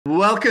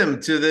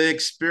Welcome to the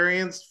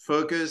Experienced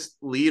Focused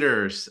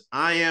Leaders.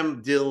 I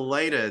am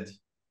delighted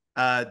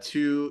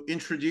to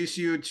introduce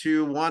you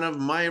to one of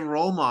my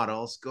role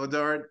models,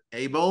 Godard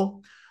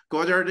Abel.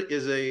 Godard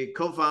is a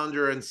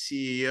co-founder and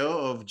CEO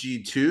of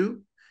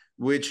G2,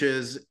 which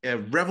is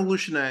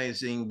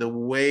revolutionizing the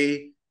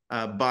way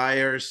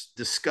buyers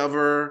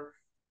discover,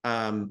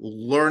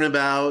 learn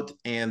about,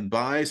 and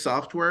buy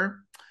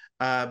software.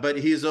 But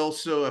he's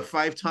also a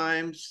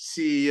five-time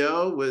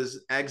CEO with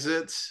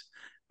exits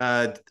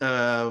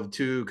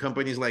to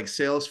companies like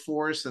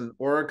Salesforce and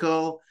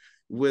Oracle,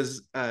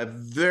 with a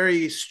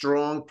very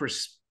strong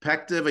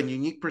perspective and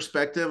unique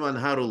perspective on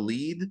how to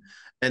lead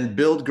and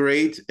build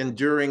great,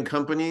 enduring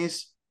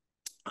companies.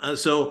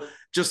 So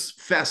just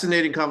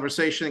fascinating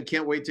conversation.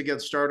 Can't wait to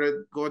get started.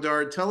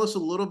 Godard, tell us a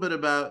little bit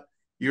about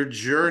your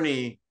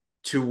journey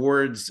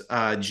towards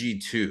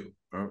G2,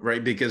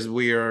 right? Because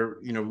we are,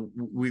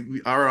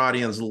 our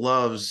audience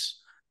loves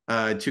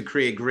to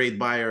create great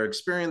buyer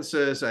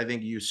experiences. I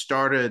think you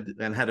started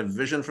and had a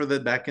vision for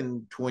that back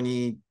in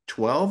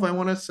 2012, I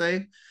want to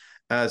say.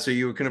 So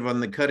you were kind of on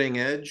the cutting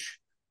edge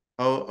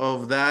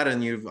of that,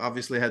 and you've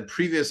obviously had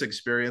previous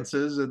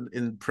experiences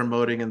in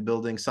promoting and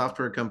building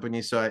software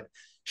companies. So I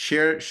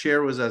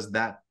share with us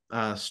that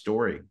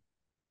story.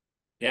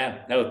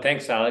 Yeah, no,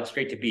 thanks, Alex.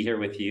 Great to be here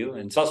with you.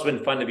 And it's also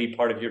been fun to be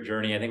part of your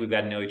journey. I think we've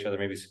got to know each other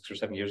maybe 6 or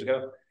 7 years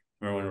ago.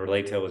 Remember when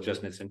Relayto was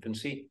just in its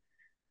infancy?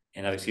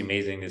 And obviously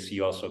amazing to see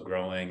you also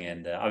growing.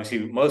 And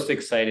obviously most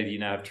excited, you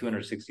now have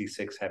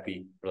 266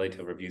 happy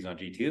Relayto reviews on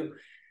G2.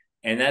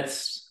 And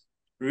that's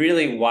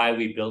really why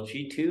we built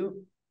G2.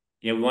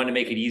 We wanted to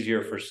make it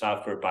easier for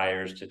software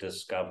buyers to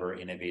discover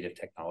innovative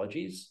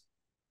technologies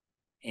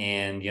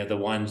and, the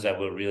ones that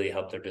will really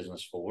help their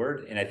business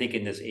forward. And I think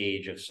in this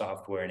age of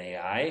software and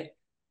AI,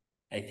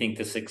 I think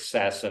the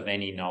success of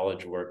any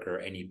knowledge worker,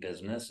 any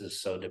business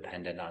is so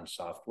dependent on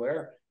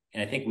software.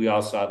 And I think we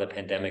all saw the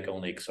pandemic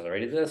only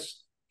accelerated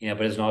this,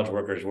 but as knowledge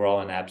workers, we're all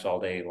on apps all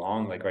day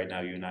long. Like right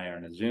now, you and I are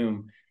on a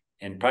Zoom.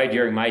 And probably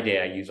during my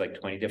day, I use like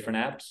 20 different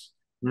apps.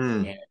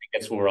 And I think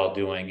that's what we're all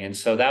doing. And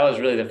so that was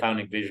really the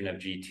founding vision of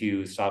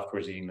G2, software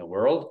is eating the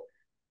world.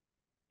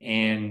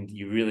 And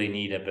you really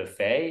need a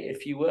buffet,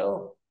 if you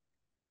will,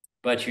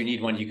 but you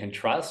need one you can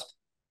trust.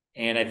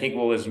 And I think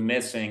what was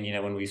missing,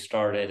 when we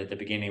started at the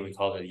beginning, we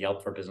called it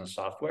Yelp for business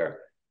software.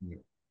 Yeah.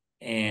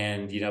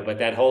 And, but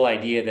that whole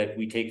idea that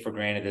we take for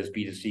granted as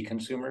B2C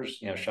consumers,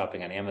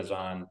 shopping on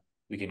Amazon,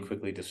 we can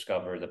quickly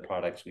discover the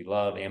products we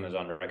love.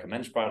 Amazon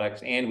recommends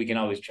products, and we can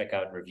always check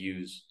out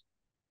reviews,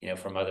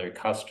 from other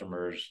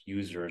customers,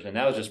 users. And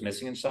that was just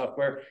missing in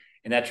software.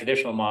 And that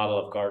traditional model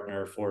of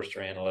Gartner, Forrester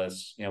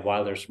analysts,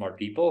 while they're smart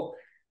people,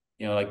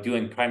 like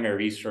doing primary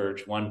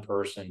research, one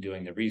person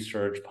doing the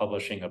research,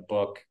 publishing a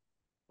book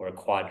or a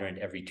quadrant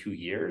every 2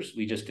 years,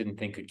 we just didn't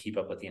think could keep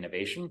up with the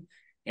innovation.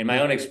 In my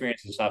own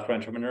experience as a software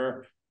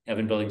entrepreneur, I've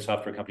been building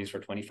software companies for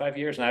 25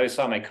 years, and I always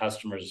saw my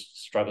customers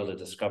struggle to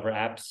discover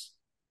apps.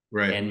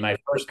 Right. And my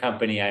first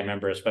company, I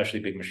remember, especially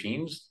Big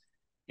Machines,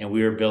 and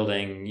we were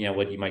building,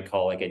 what you might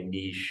call like a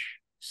niche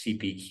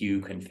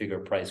CPQ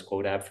configure price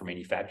quote app for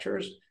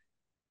manufacturers.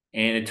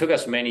 And it took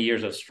us many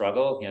years of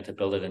struggle, to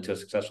build it into a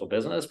successful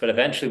business. But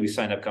eventually we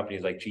signed up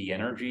companies like GE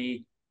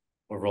Energy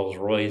or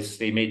Rolls-Royce.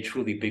 They made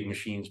truly big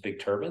machines, big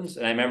turbines.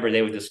 And I remember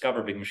they would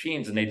discover big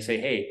machines and they'd say,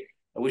 hey,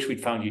 I wish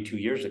we'd found you 2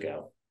 years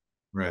ago.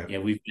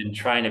 Right. We've been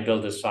trying to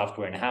build this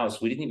software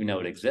in-house. We didn't even know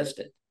it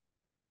existed.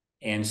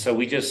 And so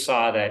we just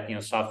saw that,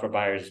 software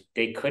buyers,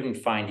 they couldn't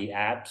find the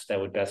apps that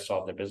would best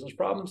solve their business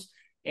problems.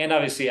 And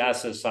obviously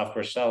us as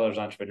software sellers,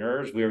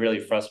 entrepreneurs, we were really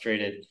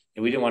frustrated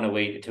and we didn't want to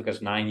wait. It took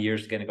us 9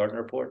 years to get a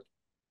Gartner report,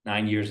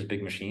 9 years of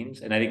big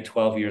machines, and I think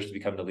 12 years to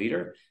become the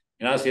leader.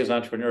 And honestly, as an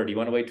entrepreneur, do you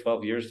want to wait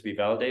 12 years to be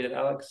validated,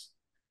 Alex?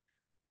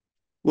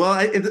 Well,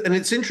 and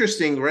it's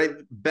interesting, right?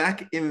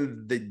 Back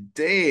in the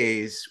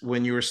days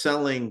when you were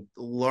selling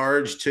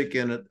large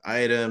ticket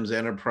items,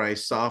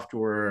 enterprise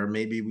software,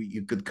 maybe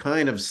you could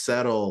kind of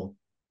settle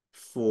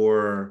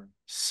for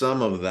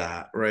some of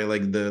that, right?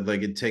 Like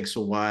it takes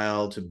a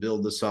while to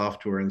build the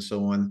software and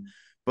so on.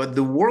 But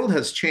the world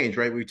has changed,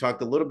 right? We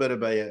talked a little bit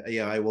about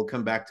AI. We'll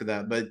come back to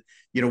that, but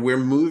we're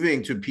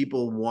moving to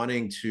people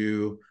wanting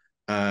to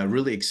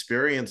really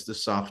experience the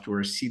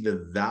software, see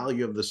the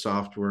value of the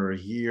software,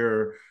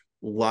 hear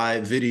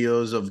live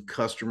videos of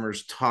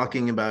customers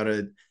talking about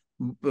it,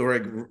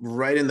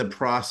 right in the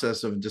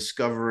process of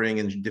discovering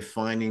and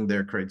defining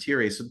their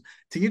criteria. So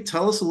can you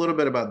tell us a little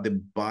bit about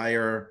the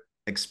buyer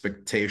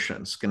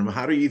expectations? Kind of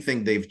how do you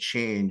think they've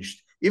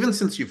changed, even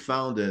since you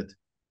founded,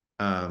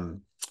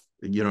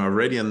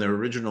 already on the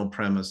original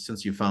premise,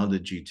 since you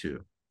founded G2?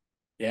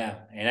 Yeah,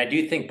 and I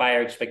do think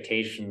buyer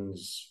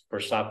expectations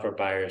for software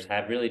buyers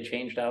have really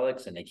changed,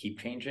 Alex, and they keep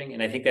changing.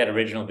 And I think that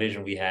original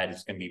vision we had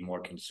is going to be more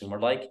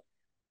consumer-like.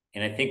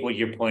 And I think what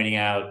you're pointing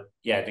out,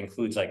 yeah, it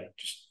includes like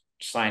just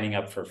signing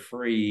up for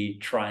free,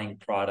 trying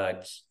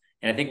products.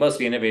 And I think most of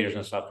the innovators in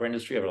the software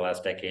industry over the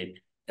last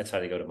decade, that's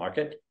how they go to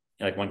market.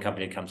 Like one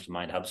company that comes to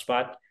mind,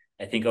 HubSpot.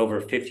 I think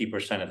over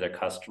 50% of their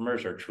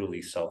customers are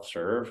truly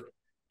self-serve.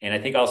 And I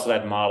think also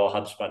that model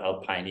HubSpot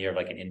helped pioneer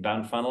like an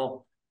inbound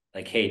funnel,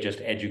 like, hey, just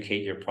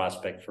educate your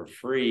prospect for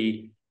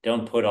free.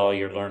 Don't put all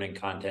your learning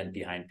content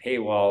behind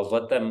paywalls.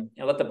 Let them,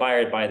 let the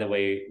buyer buy the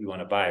way we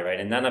want to buy, right?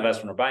 And none of us,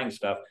 when we're buying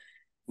stuff,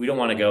 we don't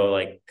want to go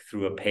like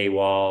through a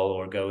paywall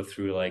or go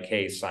through like,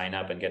 hey, sign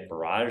up and get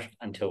barraged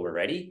until we're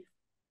ready.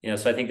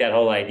 So I think that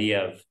whole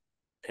idea of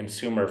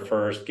consumer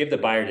first, give the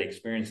buyer the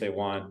experience they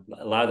want,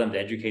 allow them to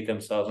educate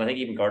themselves. And I think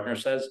even Gartner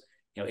says,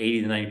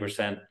 80 to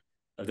 90%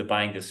 of the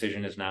buying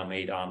decision is now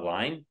made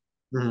online,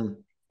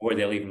 or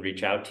they'll even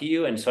reach out to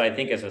you. And so I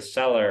think as a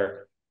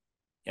seller,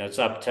 it's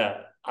up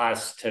to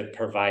us to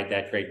provide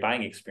that great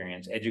buying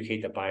experience,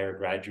 educate the buyer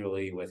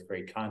gradually with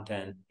great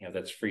content,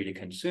 that's free to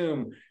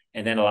consume,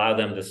 and then allow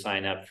them to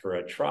sign up for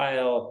a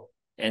trial,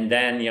 and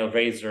then,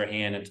 raise their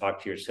hand and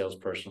talk to your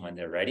salesperson when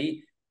they're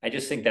ready. I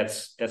just think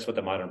that's what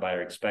the modern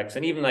buyer expects.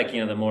 And even like,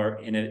 the more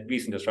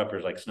recent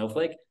disruptors like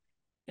Snowflake,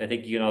 I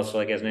think you can also,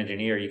 like as an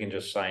engineer, you can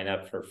just sign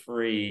up for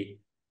free,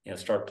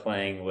 start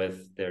playing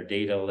with their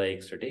data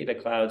lakes or data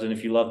clouds. And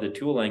if you love the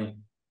tooling,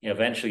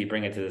 eventually you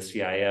bring it to the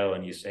CIO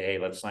and you say, hey,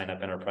 let's sign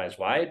up enterprise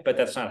wide, but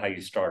that's not how you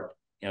start.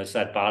 It's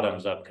that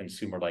bottoms up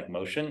consumer like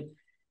motion.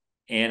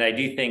 And I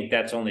do think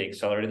that's only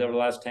accelerated over the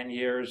last 10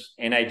 years.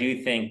 And I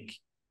do think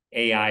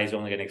AI is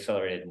only going to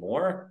accelerate it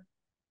more,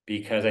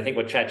 because I think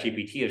what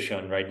ChatGPT has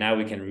shown right now,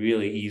 we can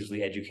really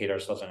easily educate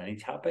ourselves on any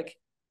topic.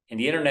 And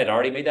the internet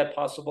already made that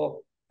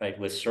possible, right,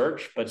 with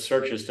search, but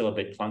search is still a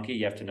bit clunky.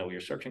 You have to know what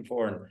you're searching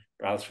for and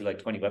browse through like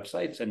 20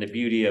 websites. And the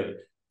beauty of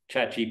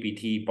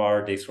ChatGPT,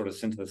 Bard, they sort of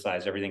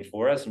synthesize everything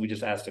for us. And we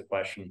just asked a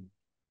question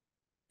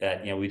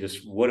that,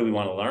 what do we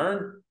want to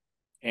learn?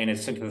 And it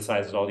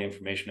synthesizes all the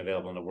information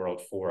available in the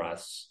world for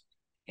us.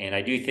 And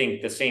I do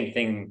think the same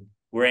thing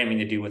we're aiming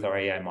to do with our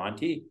AI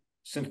Monty,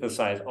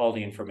 synthesize all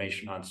the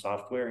information on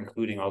software,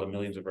 including all the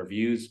millions of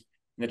reviews.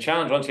 And the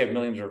challenge, once you have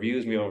millions of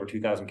reviews, we have over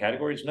 2,000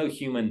 categories, no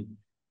human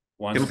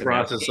wants to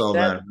process all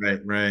that.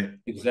 Right.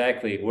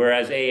 Exactly.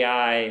 Whereas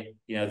AI,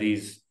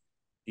 these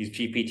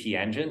GPT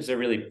engines, they're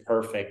really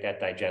perfect at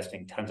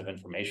digesting tons of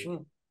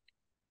information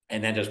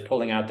and then just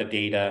pulling out the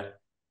data,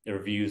 the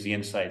reviews, the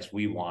insights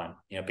we want,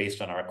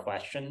 based on our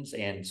questions.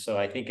 And so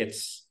I think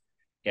it's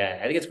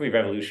going to be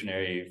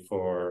revolutionary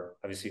for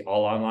obviously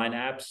all online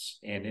apps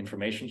and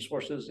information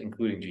sources,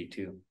 including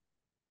G2.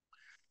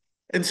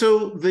 And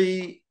so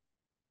the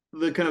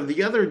kind of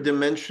the other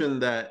dimension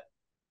that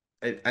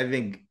I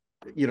think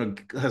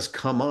has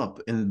come up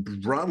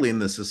and broadly in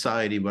the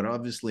society, but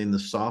obviously in the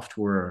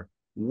software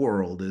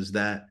world, is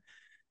that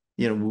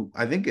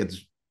I think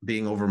it's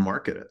being over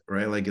marketed,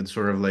 right? Like it's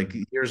sort of like,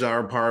 here's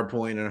our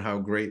PowerPoint and how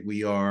great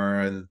we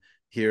are, and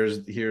here,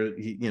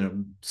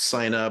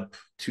 sign up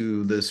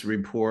to this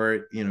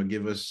report,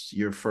 give us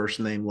your first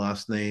name,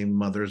 last name,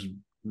 mother's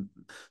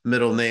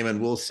middle name,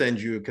 and we'll send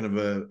you kind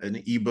of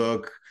an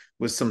ebook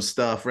with some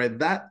stuff, right?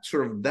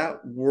 That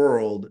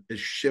world is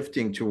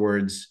shifting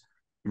towards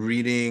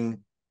reading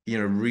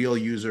real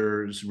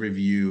users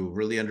review,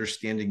 really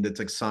understanding the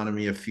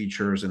taxonomy of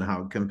features and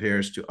how it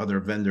compares to other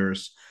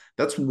vendors.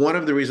 That's one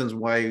of the reasons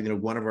why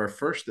one of our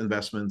first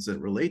investments at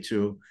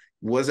Relayto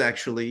was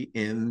actually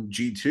in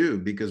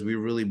G2, because we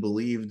really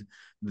believed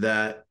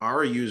that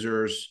our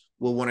users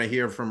will want to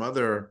hear from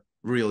other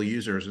real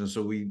users, and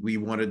so we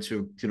wanted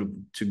to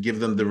give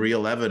them the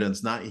real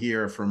evidence, not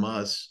hear from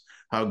us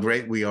how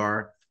great we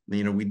are.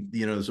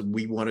 So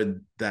we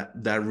wanted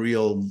that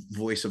real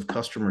voice of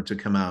customer to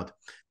come out.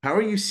 How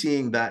are you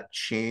seeing that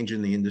change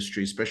in the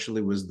industry,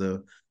 especially with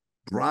the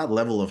broad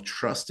level of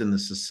trust in the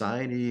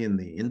society and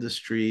the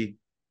industry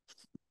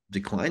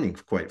declining,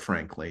 quite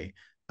frankly?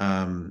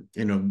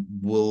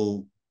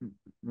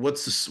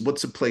 What's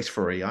the place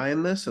for AI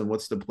in this, and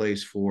what's the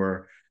place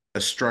for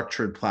a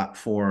structured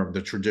platform,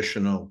 the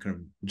traditional kind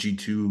of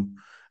G2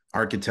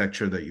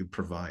 architecture that you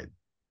provide?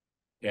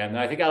 Yeah, no,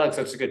 I think, Alex,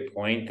 that's a good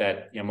point,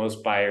 that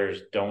most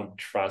buyers don't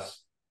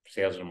trust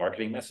sales and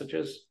marketing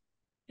messages.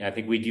 And I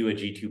think we do a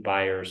G2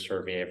 buyer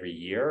survey every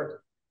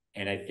year.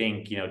 And I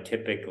think,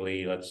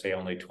 typically, let's say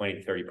only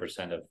 20 to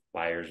 30% of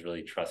buyers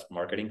really trust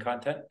marketing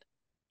content.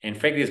 And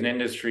frankly, as an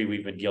industry,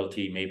 we've been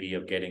guilty maybe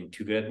of getting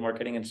too good at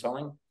marketing and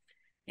selling.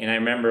 And I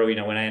remember,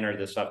 when I entered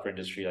the software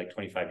industry like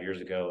 25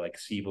 years ago, like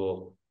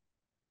Siebel,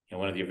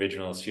 one of the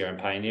original CRM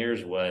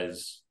pioneers,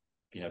 was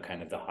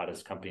kind of the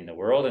hottest company in the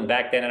world. And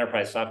back then,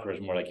 enterprise software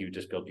was more like you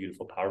just build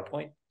beautiful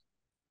PowerPoint.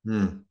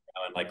 And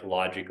like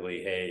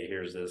logically, hey,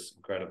 here's this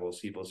incredible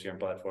Siebel CRM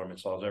platform. It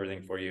solves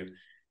everything for you.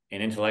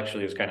 And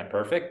intellectually, it was kind of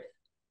perfect.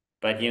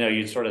 But,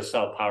 you'd sort of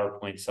sell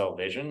PowerPoint, sell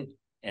vision,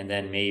 and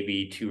then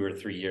maybe 2 or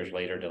 3 years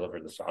later,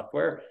 deliver the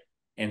software.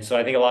 And so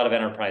I think a lot of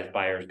enterprise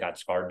buyers got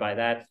scarred by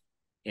that.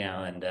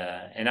 And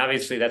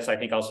obviously that's, I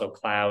think, also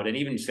cloud. And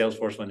even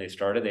Salesforce, when they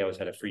started, they always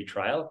had a free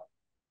trial.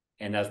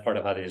 And that's part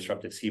of how they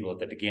disrupted Siebel at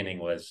the beginning.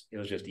 Was it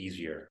was just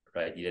easier,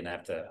 right? You didn't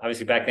have to,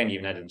 obviously back then you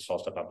even had to install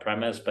stuff on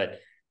premise, but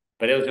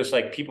it was just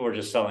like people were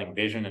just selling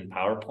vision and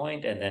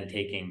PowerPoint and then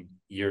taking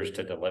years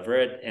to deliver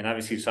it. And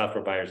obviously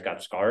software buyers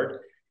got scarred.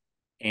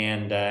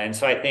 And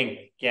so I think,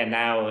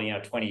 now,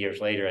 20 years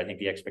later, I think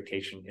the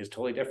expectation is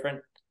totally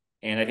different.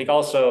 And I think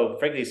also,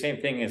 frankly, the same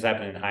thing is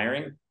happening in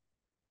hiring.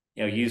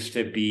 Used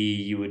to be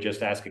you would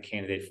just ask a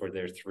candidate for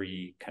their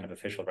 3 kind of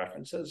official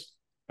references,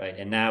 right?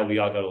 And now we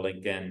all go to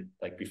LinkedIn,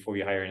 like before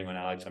you hire anyone,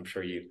 Alex, I'm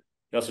sure you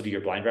also do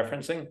your blind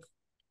referencing.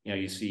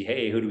 You see,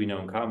 hey, who do we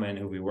know in common?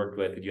 Who we worked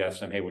with? Did you ask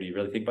them, hey, what do you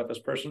really think about this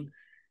person?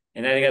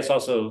 And I think that's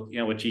also,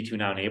 what G2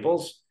 now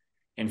enables.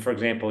 And for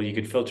example, you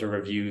could filter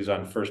reviews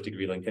on first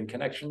degree LinkedIn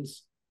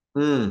connections.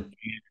 Mm.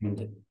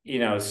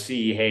 And,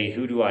 see, hey,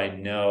 who do I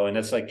know? And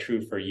that's like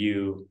true for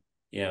you,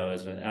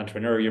 as an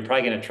entrepreneur. You're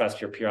probably going to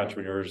trust your peer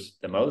entrepreneurs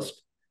the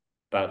most.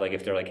 But like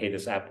if they're like, hey,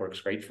 this app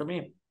works great for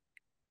me,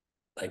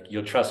 like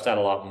you'll trust that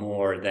a lot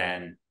more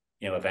than,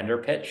 a vendor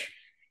pitch.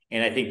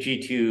 And I think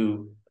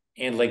G2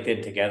 and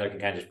LinkedIn together can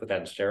kind of just put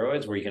that in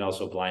steroids, where you can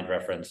also blind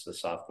reference the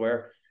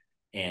software.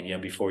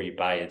 And, before you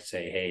buy it,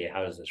 say, hey,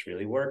 how does this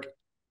really work?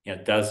 Do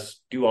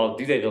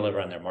they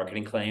deliver on their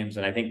marketing claims?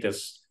 And I think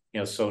this,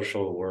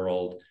 social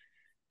world,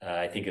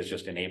 I think has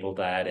just enabled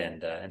that.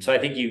 And so I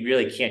think you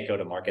really can't go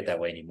to market that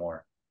way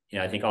anymore.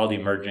 I think all the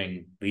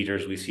emerging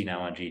leaders we see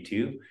now on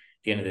G2, at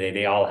the end of the day,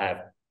 they all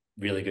have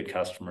really good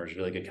customers,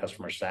 really good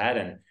customer stat.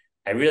 And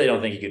I really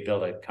don't think you could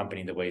build a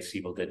company the way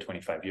Siebel did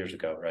 25 years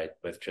ago, right?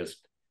 With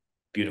just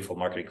beautiful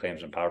marketing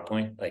claims and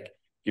PowerPoint. Like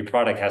your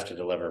product has to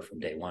deliver from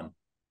day one.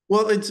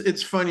 Well,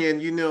 it's funny,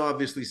 and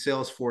obviously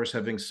Salesforce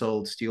having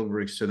sold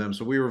Steelbricks to them,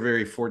 so we were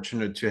very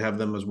fortunate to have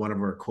them as one of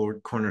our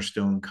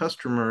cornerstone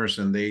customers,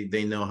 and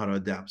they know how to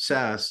adapt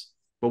SaaS.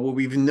 But what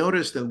we've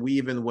noticed, and we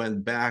even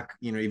went back,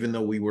 even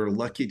though we were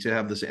lucky to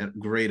have this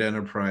great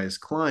enterprise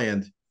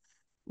client,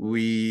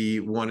 we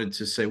wanted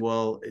to say,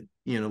 well,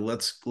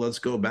 let's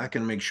go back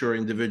and make sure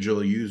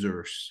individual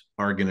users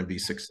are going to be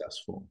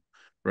successful,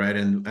 right?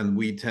 And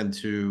we tend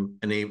to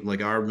enable,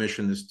 like our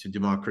mission is to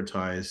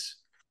democratize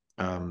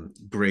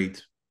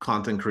great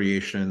content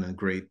creation and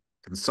great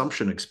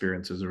consumption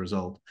experience as a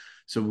result.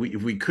 So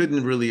if we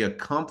couldn't really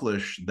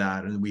accomplish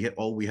that, and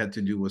all we had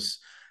to do was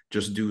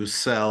just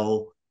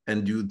sell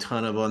and do a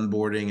ton of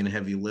onboarding and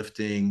heavy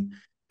lifting,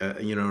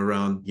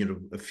 around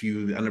a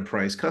few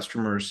enterprise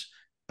customers,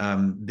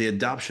 the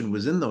adoption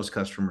within those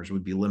customers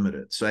would be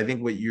limited. So I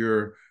think what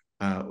you're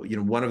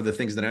one of the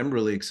things that I'm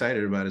really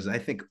excited about is I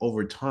think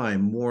over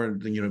time, more,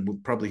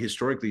 probably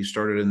historically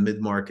started in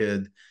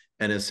mid-market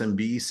and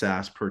SMB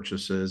SaaS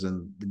purchases,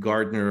 and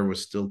Gartner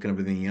was still kind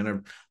of in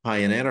the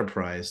high-end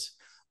enterprise.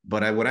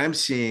 But what I'm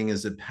seeing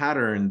is a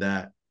pattern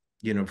that,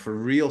 for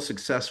real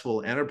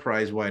successful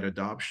enterprise-wide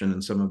adoption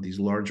in some of these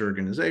large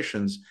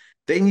organizations,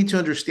 they need to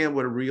understand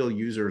what a real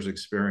user's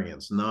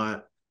experience,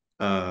 not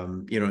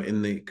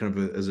in the kind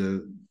of as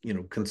a,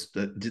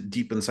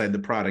 deep inside the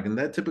product. And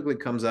that typically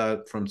comes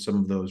out from some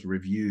of those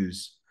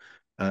reviews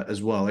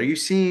as well. Are you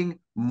seeing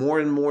more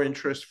and more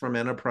interest from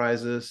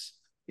enterprises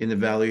in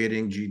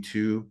evaluating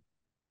G2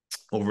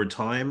 over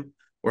time?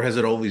 Or has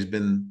it always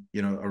been,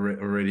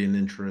 already an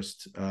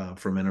interest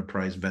from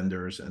enterprise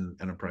vendors and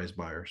enterprise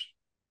buyers?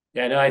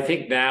 Yeah, no, I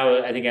think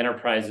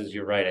enterprises,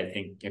 you're right. I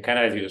think kind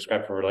of as you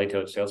described for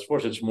Relayto at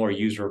Salesforce, it's more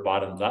user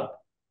bottoms up.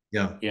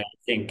 Yeah. Yeah, I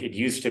think it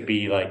used to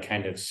be like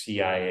kind of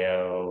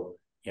CIO,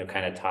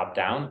 kind of top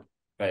down,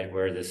 right?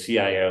 Where the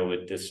CIO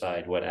would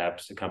decide what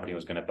apps the company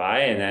was going to buy.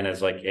 And then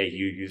as like, hey,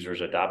 you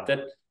users adopt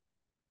it.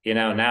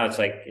 Now it's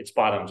like it's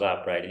bottoms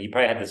up, right? And you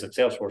probably had this at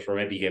Salesforce where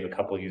maybe you gave a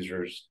couple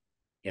users,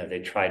 they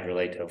tried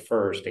Relayto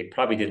first. They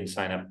probably didn't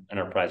sign up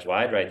enterprise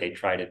wide, right? They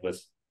tried it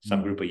with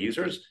some group of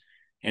users.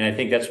 And I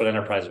think that's what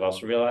enterprise have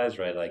also realized,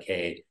 right? Like,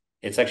 hey,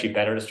 it's actually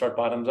better to start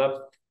bottoms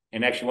up.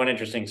 And actually, one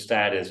interesting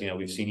stat is,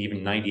 we've seen even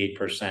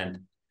 98%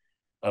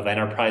 of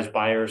enterprise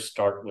buyers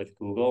start with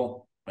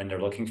Google when they're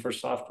looking for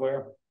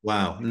software.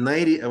 Wow,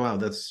 90. Wow,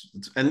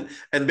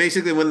 and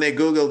basically when they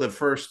Google, the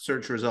first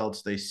search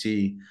results they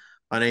see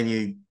on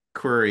any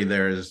query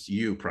there is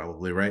you,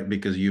 probably, right?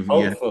 Because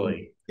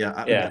Hopefully, yeah,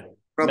 probably not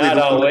the one that's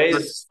not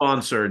always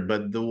sponsored,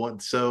 but the one.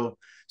 So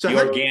the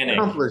how did you organic.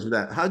 accomplish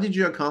that? How did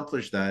you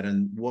accomplish that?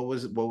 And what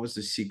was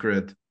the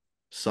secret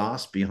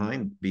sauce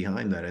behind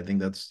that? I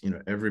think that's,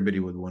 everybody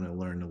would want to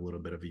learn a little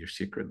bit of your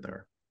secret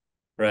there.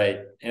 Right.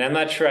 And I'm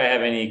not sure I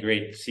have any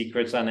great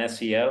secrets on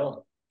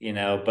SEO,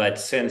 but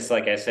since,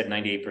 like I said,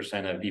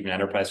 98% of even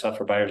enterprise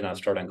software buyers now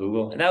start on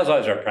Google. And that was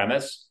always our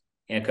premise.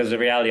 And because the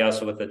reality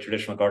also with the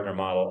traditional Gartner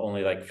model,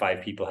 only like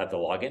 5 people have the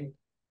login.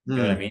 You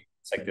know what I mean?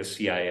 It's like the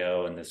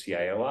CIO and the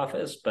CIO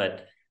office,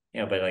 but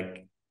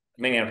like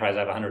many enterprises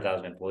have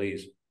 100,000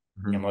 employees,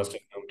 and most of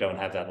them don't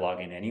have that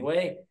login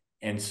anyway.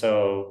 And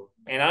so,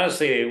 and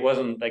honestly, it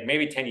wasn't like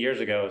maybe 10 years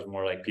ago, it was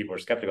more like people were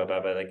skeptical about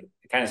it, but like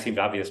it kind of seemed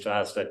obvious to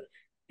us that,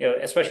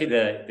 especially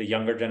the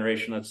younger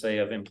generation, let's say,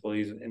 of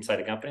employees inside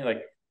a company, like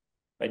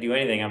if I do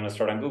anything, I'm going to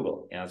start on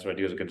Google. That's what I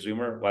do as a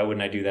consumer. Why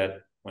wouldn't I do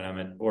that when I'm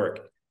at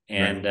work?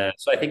 And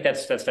so I think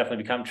that's definitely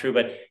become true.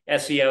 But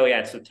SEO, yeah,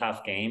 it's a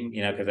tough game,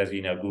 because as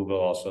you know, Google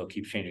also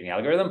keeps changing the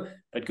algorithm.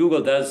 But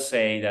Google does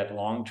say that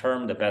long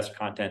term, the best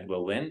content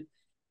will win,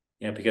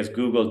 because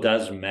Google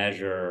does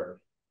measure,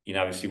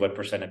 obviously what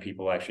percent of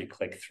people actually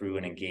click through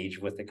and engage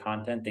with the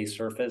content they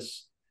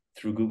surface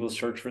through Google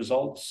search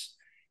results.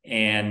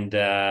 But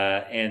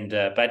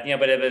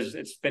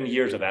it's been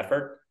years of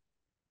effort.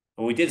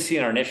 What we did see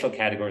in our initial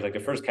categories, like the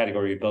first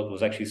category we built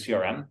was actually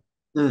CRM,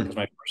 because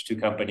my first two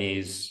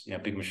companies,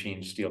 Big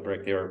Machine, Steel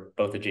Brick, they were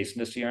both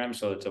adjacent to CRM,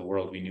 so it's a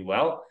world we knew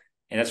well,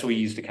 and that's what we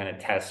used to kind of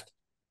test,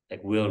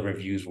 like, will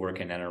reviews work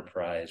in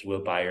enterprise?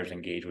 Will buyers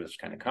engage with this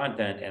kind of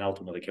content? And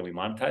ultimately, can we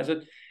monetize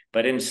it?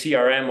 But in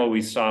CRM, what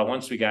we saw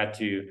once we got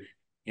to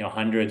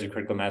hundreds of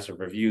critical mass of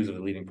reviews of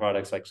the leading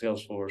products like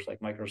Salesforce, like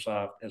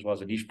Microsoft, as well as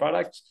the niche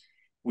products,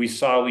 we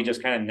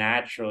just kind of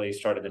naturally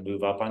started to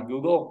move up on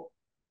Google,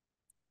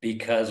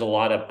 because a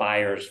lot of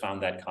buyers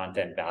found that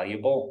content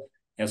valuable.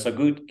 And so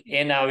good,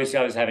 and obviously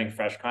I was having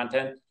fresh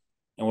content,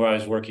 and where I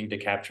was working to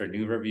capture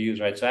new reviews,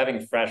 right? So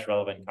having fresh,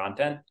 relevant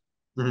content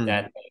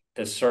that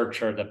the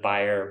searcher, the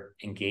buyer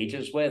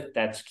engages with,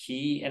 that's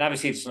key. And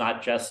obviously it's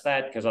not just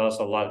that, because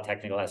also a lot of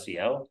technical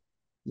SEO.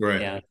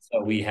 Right. Yeah.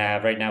 So we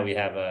have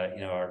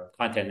our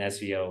content and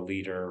SEO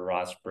leader,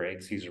 Ross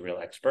Briggs. He's a real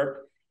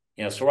expert.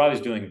 So we're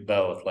always doing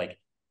both, like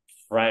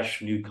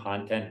fresh new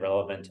content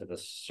relevant to the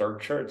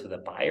searcher, to the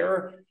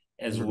buyer,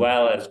 as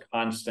well as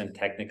constant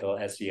technical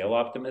SEO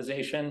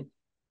optimization.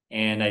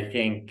 And I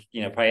think,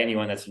 probably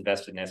anyone that's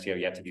invested in SEO,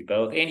 you have to do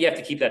both. And you have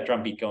to keep that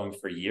drumbeat going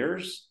for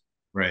years.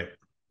 Right.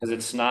 Because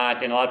it's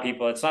not, and a lot of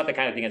people, it's not the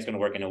kind of thing that's going to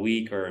work in a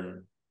week or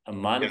in a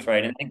month, Yeah.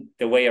 right? And I think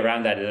the way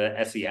around that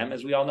is SEM,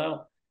 as we all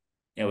know,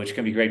 which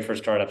can be great for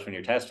startups when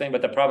you're testing.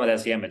 But the problem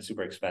with SEM, it's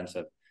super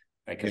expensive,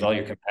 right? Because all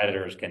your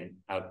competitors can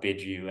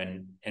outbid you,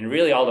 and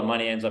really all the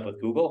money ends up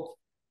with Google.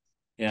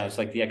 It's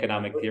like the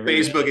economic theory.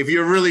 Facebook. If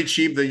you're really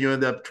cheap, then you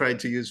end up trying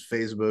to use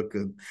Facebook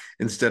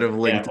instead of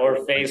LinkedIn.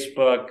 Or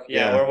Facebook,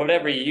 or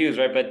whatever you use,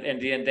 right? But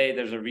at the end of the day,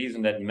 there's a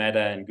reason that Meta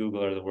and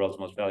Google are the world's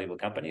most valuable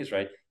companies,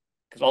 right?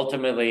 Because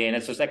ultimately, and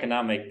it's just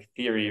economic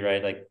theory,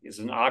 right? Like, it's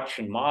an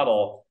auction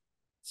model.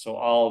 So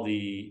all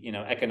the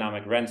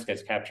economic rents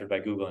gets captured by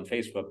Google and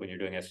Facebook when you're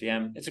doing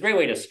SEM. It's a great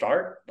way to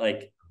start.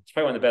 Like, it's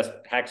probably one of the best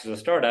hacks as a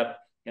startup,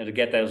 to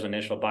get those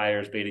initial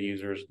buyers, beta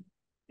users,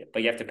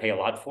 but you have to pay a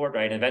lot for it,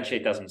 right? And eventually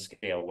it doesn't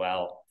scale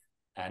well.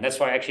 And that's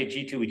why actually at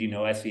G2, we do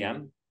no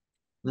SEM.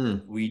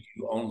 We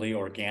do only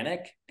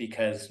organic,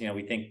 because,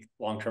 we think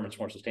long-term it's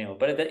more sustainable,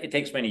 but it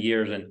takes many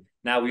years. And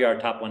now we are a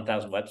top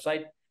 1,000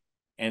 website.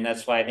 And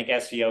that's why I think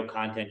SEO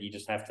content, you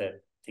just have to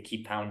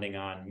keep pounding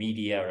on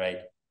media, right?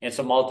 And it's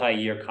a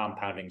multi-year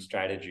compounding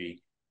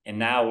strategy. And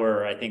now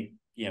we're, I think,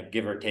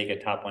 give or take,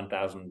 a top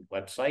 1,000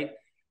 website,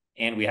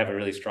 and we have a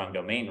really strong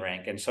domain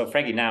rank. And so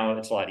frankly, now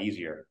it's a lot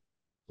easier,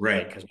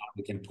 right? Because now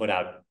we can put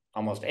out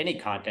almost any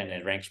content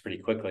and it ranks pretty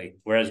quickly.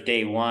 Whereas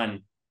day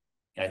one,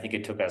 I think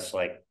it took us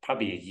like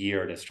probably a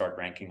year to start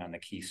ranking on the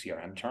key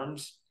CRM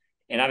terms.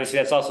 And obviously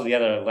that's also the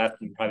other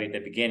lesson, probably at the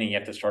beginning, you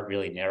have to start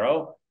really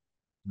narrow,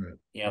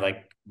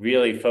 like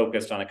really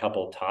focused on a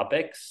couple of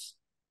topics.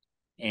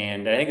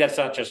 And I think that's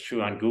not just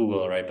true on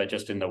Google, right? But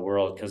just in the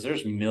world, because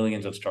there's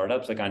millions of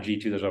startups. Like on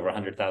G2, there's over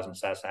 100,000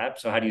 SaaS apps.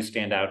 So how do you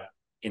stand out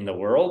in the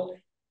world?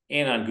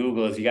 And on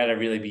Google is you got to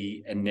really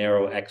be a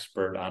narrow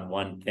expert on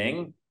one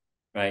thing,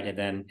 right? And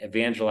then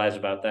evangelize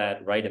about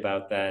that, write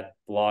about that,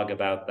 blog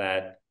about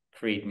that,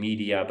 create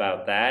media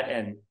about that.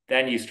 And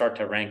then you start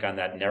to rank on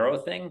that narrow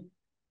thing,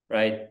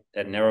 right?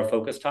 That narrow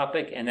focus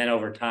topic. And then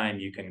over time,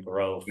 you can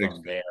grow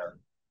from there.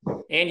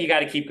 And you got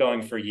to keep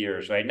going for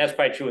years, right? And that's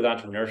probably true with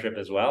entrepreneurship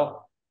as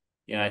well.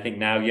 I think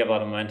now you have a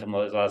lot of momentum,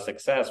 there's a lot of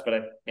success,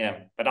 but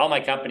all my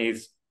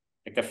companies,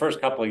 like the first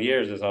couple of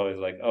years is always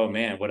like, oh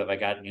man, what have I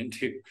gotten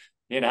into?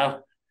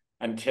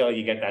 Until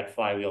you get that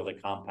flywheel to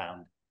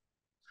compound.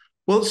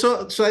 Well,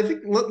 so I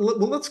think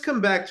let's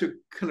come back to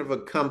kind of a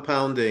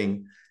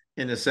compounding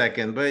in a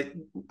second, but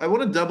I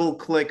want to double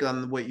click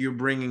on what you're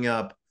bringing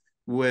up.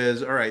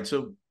 Was all right.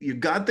 So you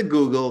got the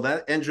Google,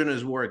 that engine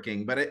is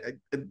working, but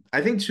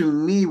I think to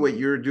me what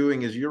you're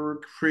doing is you're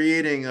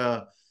creating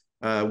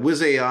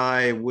with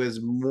AI,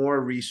 with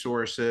more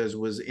resources,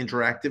 with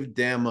interactive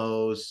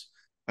demos,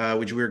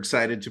 which we're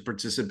excited to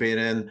participate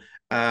in.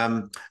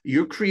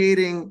 You're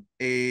creating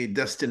a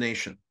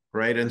destination,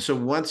 right? And so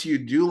once you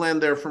do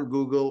land there from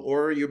Google,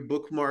 or you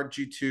bookmark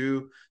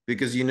G2,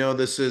 because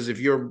this is, if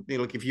you're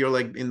like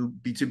in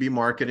B2B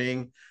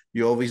marketing,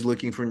 you're always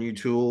looking for new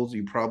tools.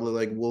 You probably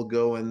like will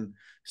go and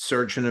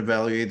search and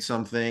evaluate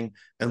something.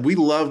 And we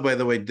love, by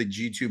the way, the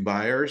G2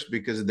 buyers,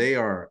 because they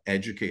are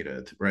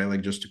educated, right?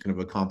 Like, just to kind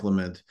of a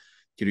compliment,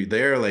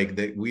 they're like,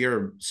 we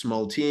are a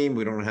small team.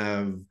 We don't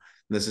have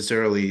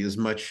necessarily as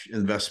much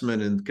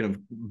investment in kind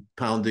of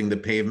pounding the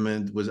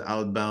pavement with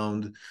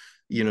outbound,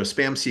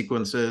 spam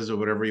sequences or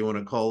whatever you want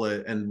to call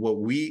it. And what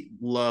we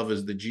love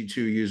is the G2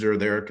 user.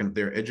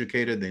 They're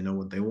educated. They know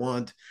what they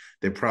want.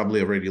 They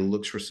probably already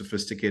looks for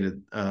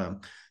sophisticated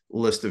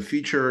list of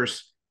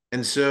features.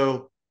 And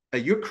so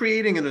you're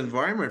creating an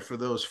environment for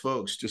those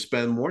folks to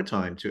spend more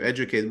time to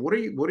educate. What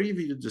have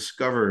you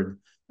discovered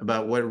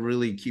about what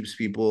really keeps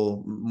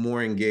people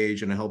more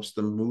engaged and helps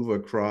them move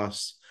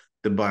across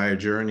the buyer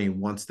journey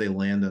once they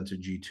land onto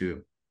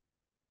G2?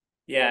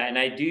 Yeah, and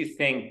I do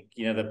think,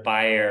 the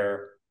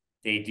buyer,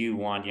 they do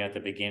want, at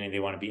the beginning, they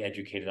want to be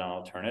educated on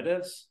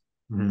alternatives.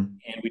 Mhm.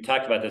 And we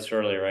talked about this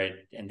earlier, right?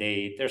 And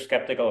they're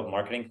skeptical of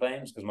marketing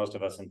claims because most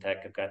of us in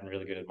tech have gotten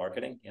really good at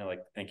marketing. Like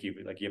thank you,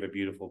 like you have a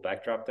beautiful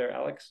backdrop there,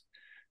 Alex.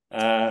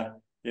 Uh,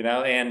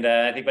 and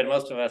I think, but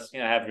most of us,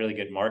 have really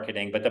good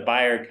marketing, but the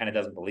buyer kind of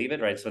doesn't believe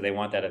it, right? So they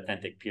want that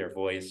authentic, pure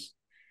voice.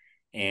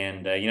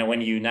 And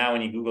when you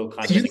Google You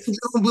content,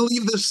 don't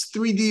believe this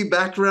 3D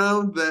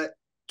background that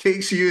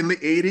takes you in the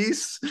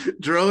 80s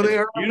drone it's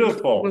era? You don't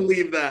beautiful.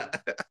 believe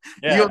that.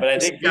 You Yeah, but I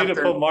think capture.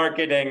 beautiful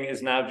marketing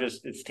is now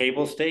just it's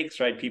table stakes,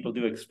 right? People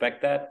do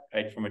expect that,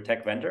 right, from a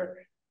tech vendor.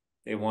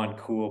 They want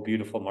cool,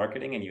 beautiful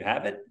marketing, and you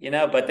have it,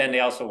 but then they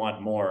also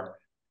want more.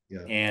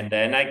 Yeah.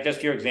 And I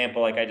just your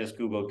example, like I just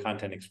Googled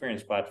content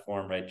experience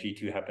platform, right?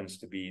 G2 happens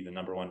to be the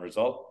number one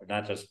result,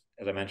 not just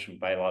as I mentioned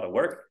by a lot of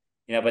work,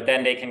 but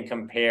then they can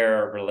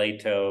compare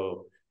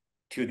Relayto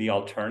to the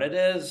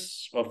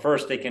alternatives. Well,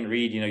 first they can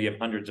read, you have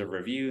hundreds of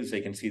reviews,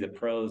 they can see the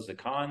pros, the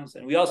cons.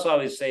 And we also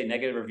always say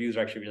negative reviews are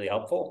actually really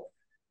helpful.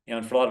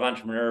 And for a lot of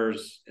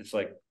entrepreneurs, it's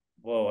like,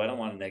 whoa, I don't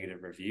want a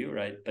negative review,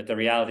 right? But the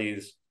reality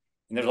is,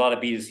 and there's a lot of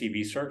B2C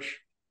research.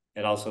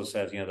 It also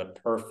says, the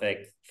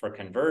perfect for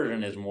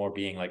conversion is more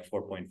being like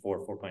 4.4,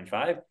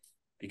 4.5.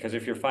 Because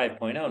if you're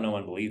 5.0, no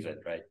one believes it,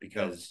 right? Yeah.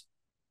 Because,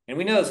 and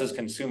we know this as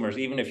consumers,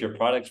 even if your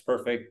product's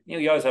perfect,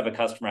 you always have a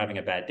customer having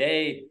a bad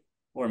day,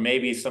 or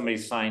maybe somebody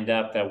signed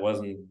up that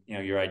wasn't,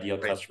 your ideal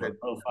Right. customer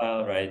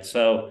profile, right?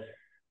 So,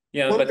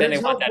 Well, but then they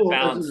it's want that helpful as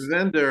a balance.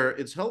 vendor.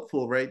 It's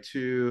helpful, right?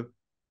 To,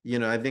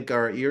 I think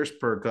our ears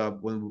perk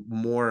up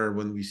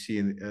when we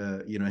see,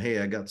 hey,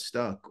 I got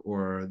stuck,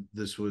 or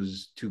this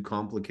was too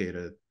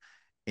complicated.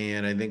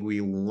 And I think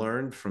we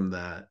learned from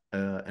that.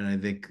 And I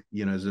think,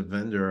 as a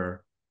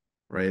vendor,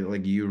 right,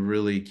 like you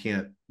really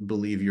can't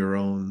believe your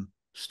own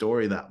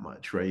story that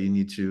much, right? You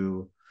need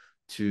to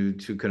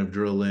kind of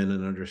drill in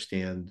and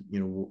understand,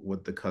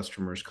 what the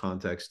customer's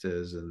context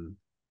is, and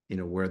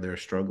where they're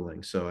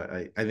struggling.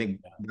 So I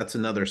think that's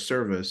another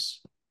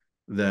service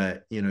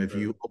that, if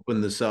you open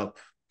this up,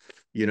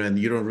 and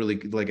you don't really,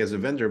 like, as a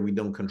vendor, we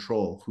don't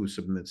control who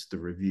submits the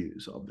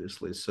reviews,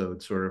 obviously. So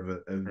it's sort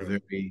of a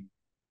very,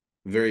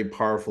 very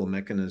powerful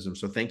mechanism.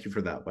 So thank you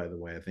for that, by the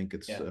way. I think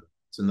Yeah.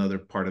 it's another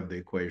part of the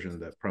equation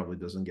that probably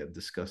doesn't get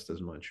discussed as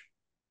much.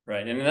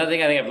 Right. And another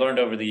thing I think I've learned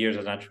over the years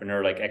as an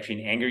entrepreneur, like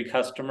actually an angry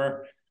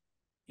customer,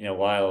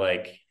 while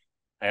like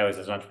I always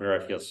as an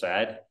entrepreneur, I feel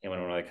sad when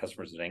one of my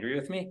customers is angry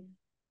with me.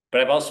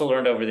 But I've also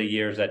learned over the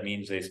years that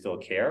means they still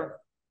care.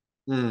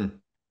 Mm.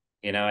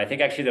 I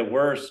think actually the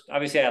worst,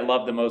 obviously I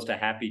love the most a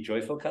happy,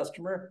 joyful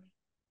customer,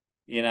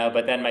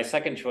 but then my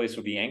second choice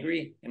would be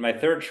angry. And my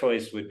third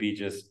choice would be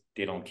just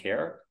they don't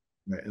care.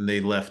 Right. And they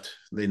left.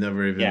 They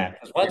never Yeah. even.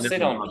 Because They once they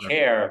never don't bothered.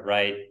 care,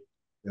 right?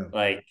 Yeah.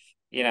 Like,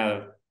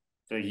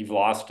 so you've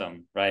lost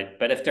them, right?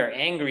 But if they're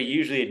angry,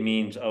 usually it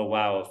means, oh,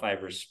 wow, if I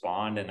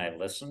respond and I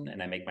listen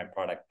and I make my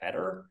product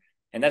better.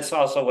 And that's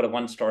also what a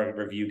one-star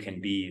review can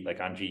be like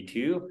on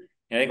G2.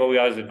 And I think what we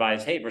always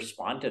advise, hey,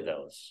 respond to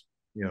those.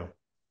 Yeah.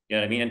 You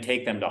know what I mean? And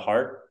take them to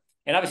heart.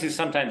 And obviously,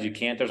 sometimes you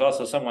can't. There's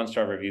also some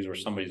one-star reviews where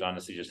somebody's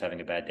honestly just having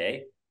a bad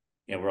day.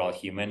 We're all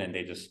human and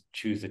they just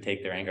choose to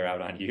take their anger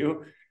out on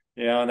you,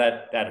 and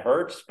that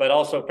hurts. But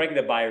also, frankly,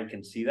 the buyer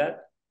can see that,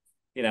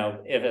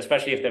 if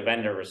especially if the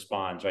vendor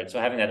responds, right? So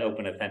having that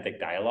open, authentic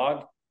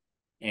dialogue.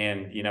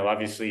 And,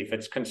 obviously, if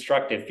it's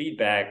constructive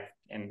feedback,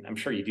 and I'm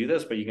sure you do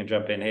this, but you can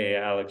jump in, hey,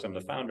 Alex, I'm the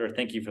founder.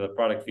 Thank you for the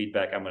product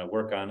feedback. I'm going to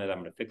work on it. I'm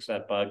going to fix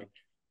that bug.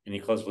 And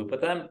you close the loop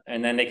with them.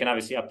 And then they can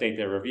obviously update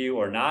their review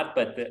or not.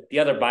 But the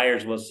other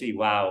buyers will see,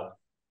 wow,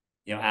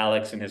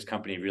 Alex and his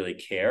company really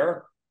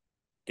care.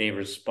 They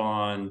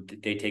respond,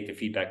 they take the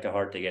feedback to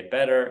heart, they get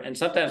better. And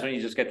sometimes when you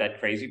just get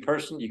that crazy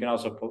person, you can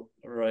also put,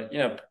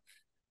 and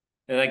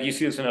like you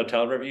see this in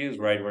hotel reviews,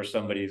 right? Where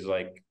somebody's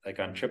like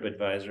on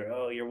TripAdvisor,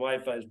 oh, your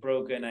Wi-Fi is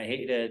broken, I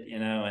hate it,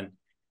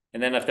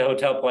 and then if the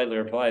hotel politely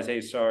replies,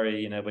 hey,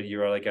 sorry, but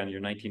you're like on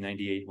your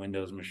 1998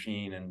 Windows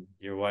machine and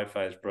your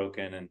Wi-Fi is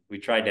broken, and we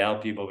tried to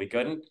help you, but we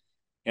couldn't.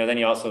 Then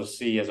you also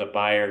see as a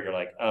buyer, you're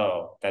like,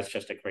 oh, that's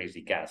just a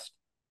crazy guest,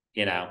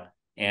 you know.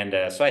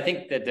 And so I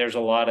think that there's a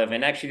lot of,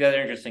 and actually the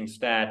other interesting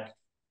stat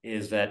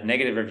is that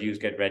negative reviews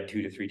get read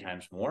 2 to 3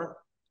 times more.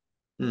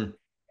 Mm.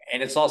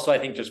 And it's also, I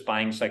think, just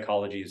buying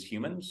psychology as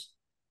humans.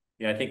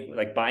 I think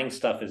like buying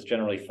stuff is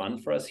generally fun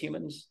for us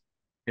humans.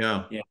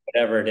 Yeah.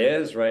 Whatever it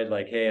is, right?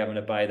 Like, hey, I'm going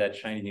to buy that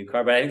shiny new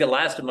car. But I think the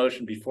last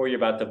emotion before you're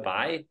about to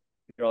buy,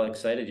 you're all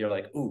excited. You're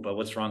like, ooh, but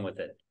what's wrong with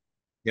it?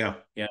 Yeah.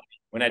 Yeah.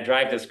 When I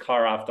drive this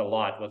car off the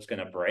lot, what's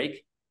going to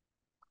break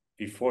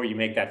before you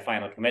make that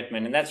final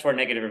commitment? And that's where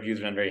negative reviews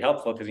have been very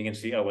helpful because you can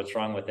see, oh, what's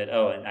wrong with it?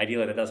 Oh, and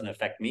ideally that doesn't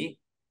affect me.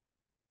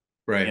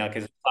 Right.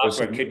 Because Or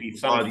software some could be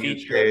some odd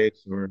use feature.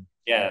 case, or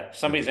Yeah,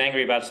 somebody's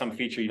angry about some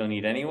feature you don't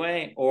need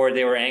anyway, or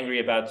they were angry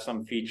about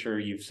some feature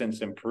you've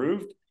since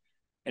improved.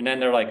 And then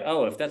they're like,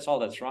 oh, if that's all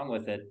that's wrong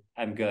with it,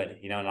 I'm good,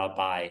 and I'll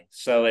buy.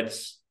 So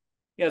it's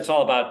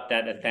all about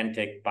that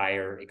authentic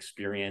buyer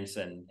experience.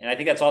 And I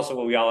think that's also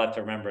what we all have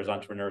to remember as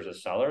entrepreneurs,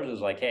 as sellers, is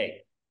like,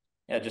 hey,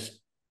 just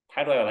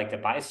how do I like to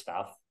buy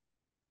stuff?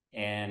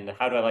 And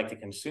how do I like to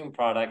consume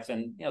products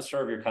and,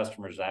 serve your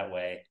customers that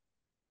way?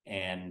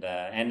 And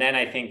then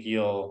I think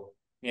you'll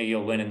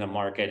win in the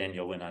market and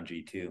you'll win on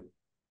G2.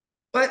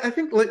 I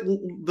think like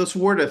this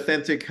word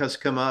authentic has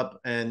come up,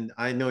 and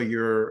I know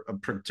you're a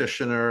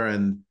practitioner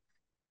and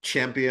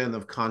champion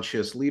of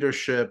conscious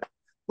leadership.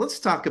 Let's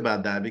talk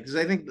about that because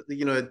I think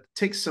it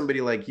takes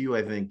somebody like you,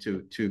 I think,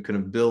 to kind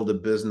of build a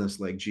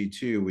business like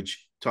G2,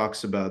 which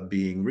talks about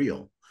being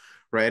real,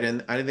 right?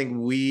 And I think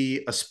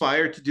we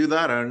aspire to do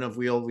that. I don't know if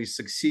we always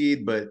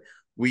succeed, but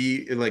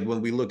we like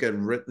when we look at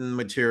written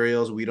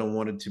materials, we don't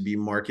want it to be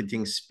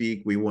marketing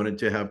speak. We wanted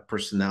to have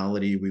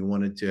personality. We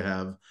wanted to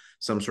have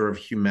some sort of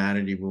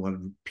humanity. We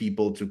wanted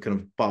people to kind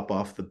of pop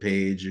off the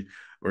page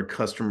or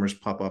customers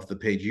pop off the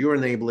page. You're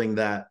enabling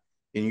that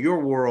in your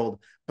world,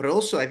 but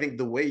also I think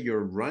the way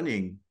you're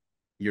running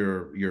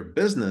your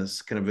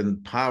business kind of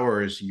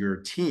empowers your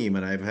team.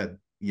 And I've had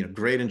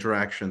great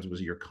interactions with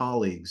your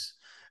colleagues.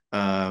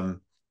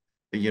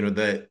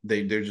 That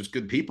they're just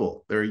good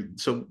people.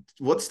 So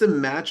what's the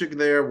magic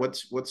there? What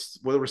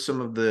were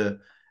some of the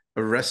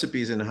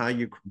recipes and how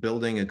you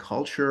building a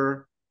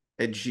culture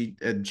at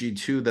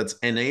G2 that's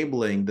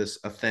enabling this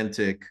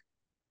authentic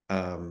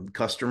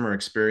customer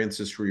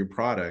experiences for your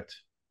product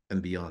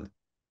and beyond?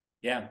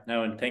 Yeah,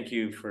 no, and thank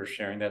you for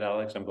sharing that,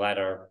 Alex. I'm glad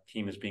our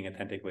team is being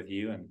authentic with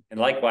you. And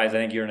likewise, I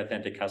think you're an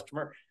authentic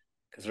customer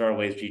because there are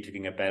ways G2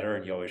 can get better,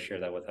 and you always share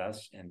that with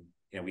us. And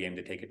we aim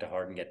to take it to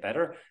heart and get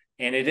better.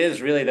 And it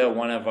is really though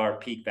one of our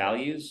peak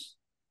values.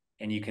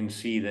 And you can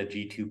see the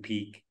G2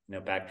 peak,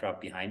 backdrop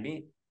behind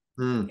me.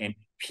 And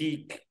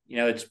peak,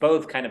 it's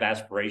both kind of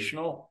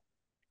aspirational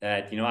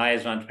that, I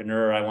as an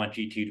entrepreneur, I want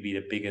G2 to be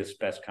the biggest,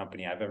 best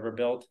company I've ever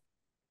built.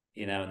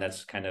 And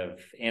that's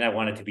and I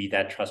want it to be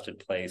that trusted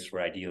place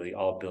where ideally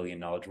all billion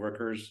knowledge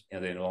workers,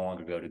 they no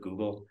longer go to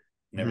Google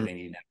and everything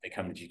need, they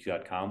come to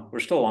G2.com.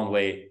 We're still a long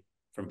way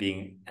from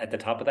being at the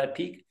top of that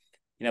peak,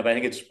 but I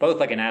think it's both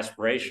like an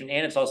aspiration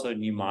and it's also a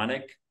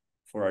mnemonic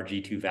for our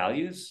G2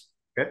 values.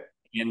 Okay.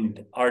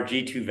 And our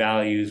G2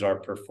 values are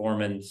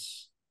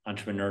performance,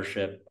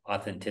 entrepreneurship,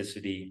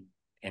 authenticity,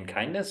 and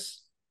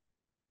kindness.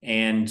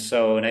 And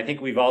I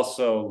think we've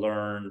also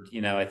learned,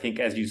 I think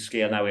as you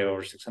scale now, we have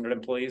over 600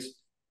 employees.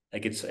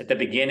 Like it's at the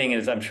beginning,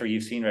 as I'm sure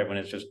you've seen, right, when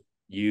it's just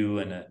you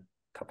and a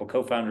couple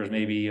co-founders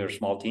maybe or a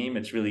small team,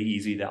 it's really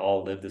easy to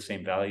all live the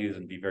same values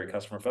and be very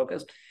customer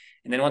focused.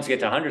 And then once you get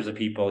to hundreds of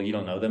people, you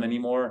don't know them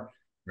anymore.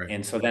 Right.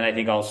 And so then I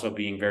think also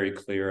being very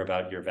clear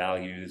about your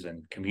values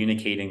and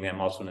communicating them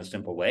also in a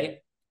simple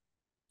way,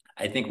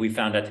 I think we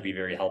found that to be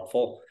very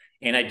helpful.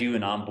 And I do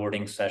an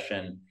onboarding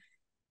session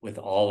with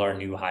all our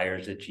new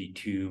hires at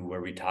G2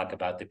 where we talk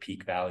about the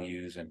peak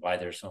values and why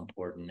they're so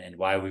important and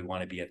why we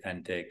want to be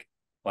authentic,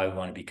 why we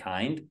want to be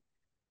kind.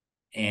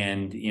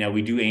 And,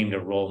 we do aim to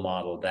role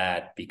model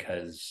that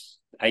because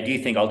I do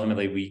think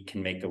ultimately we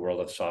can make the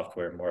world of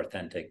software more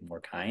authentic,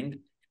 more kind,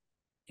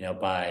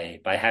 by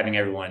having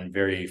everyone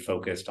very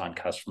focused on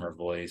customer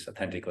voice,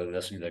 authentically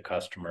listening to the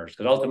customers.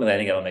 Because ultimately, I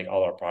think it'll make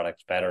all our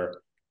products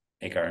better,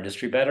 make our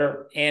industry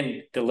better,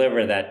 and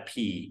deliver that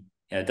P.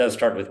 And it does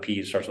start with P,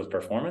 it starts with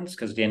performance,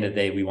 because at the end of the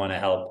day, we want to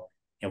help,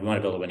 we want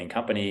to build a winning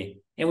company,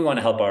 and we want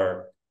to help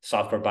our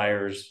software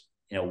buyers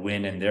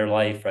win in their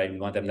life, right? We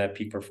want them to have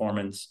peak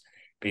performance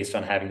based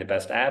on having the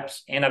best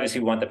apps. And obviously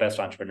we want the best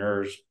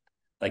entrepreneurs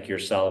like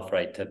yourself,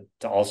 right?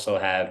 To also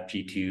have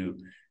G2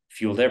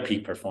 fuel their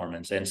peak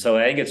performance. And so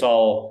I think it's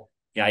all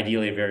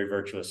ideally a very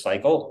virtuous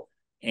cycle.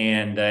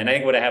 And I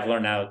think what I have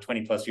learned now,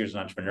 20 plus years as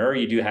an entrepreneur,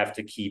 you do have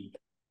to keep,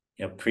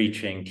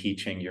 preaching,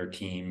 teaching your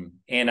team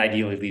and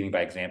ideally leading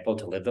by example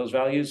to live those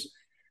values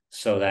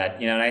so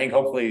that, and I think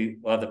hopefully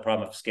we'll have the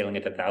problem of scaling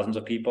it to thousands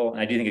of people. And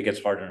I do think it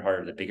gets harder and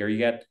harder the bigger you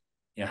get.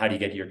 How do you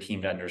get your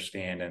team to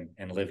understand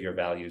and live your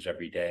values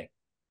every day?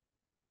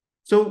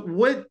 So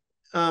what,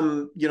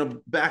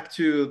 back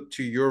to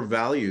your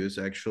values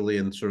actually,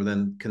 and sort of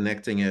then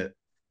connecting it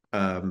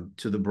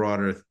to the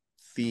broader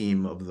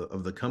theme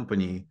of the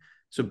company.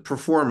 So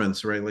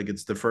performance, right? Like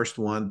it's the first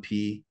one,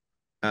 P,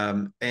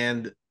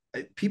 and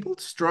people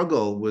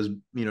struggle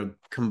with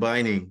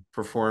combining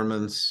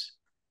performance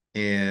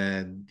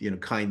and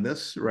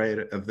kindness, right?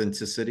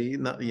 Authenticity.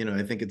 Not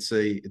I think it's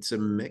a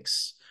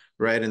mix,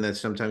 right? And that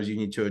sometimes you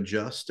need to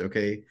adjust.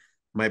 Okay,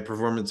 my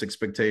performance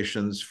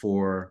expectations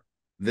for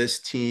this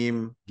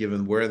team,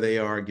 given where they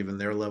are, given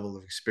their level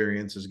of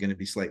experience, is going to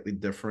be slightly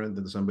different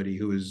than somebody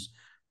who is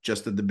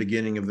just at the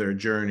beginning of their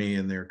journey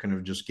and they're kind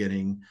of just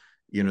getting,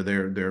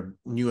 their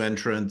new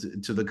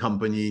entrant to the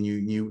company,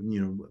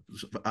 new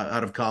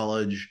out of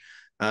college.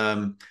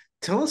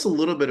 Tell us a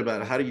little bit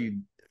about how do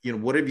you,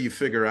 what have you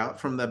figured out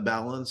from that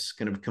balance,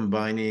 kind of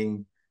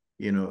combining,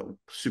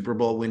 Super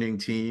Bowl winning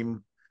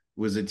team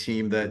with a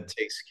team that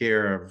takes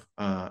care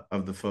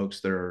of the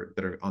folks that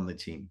are on the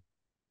team.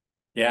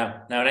 Yeah,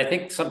 no, and I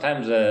think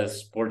sometimes a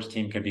sports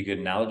team can be a good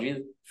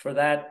analogy for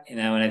that,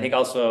 and I think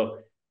also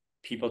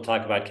people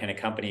talk about can a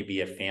company be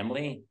a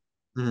family?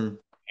 Mm-hmm.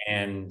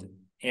 And,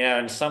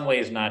 in some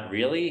ways, not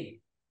really.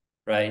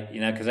 right?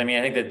 Because I mean,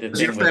 I think that the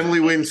Does your thing with, family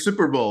win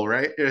Super Bowl,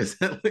 right?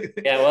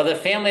 yeah, well, the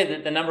family,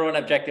 the number one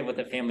objective with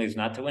the family is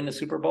not to win the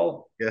Super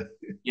Bowl.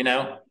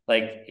 Yeah.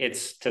 Like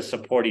it's to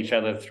support each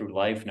other through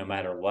life, no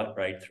matter what,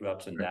 right? Through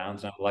ups and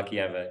downs. I'm lucky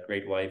I have a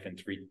great wife and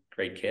three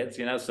great kids,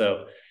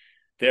 so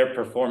their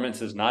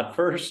performance is not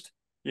first.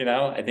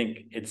 I think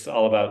it's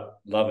all about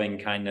loving,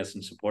 kindness,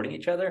 and supporting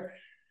each other,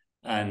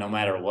 no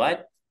matter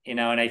what. And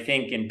I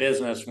think in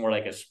business, more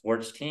like a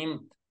sports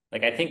team,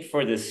 like I think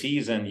for the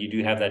season, you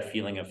do have that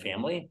feeling of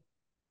family.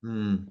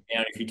 Mm.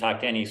 If you talk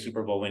to any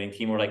Super Bowl winning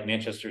team, or like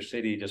Manchester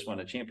City just won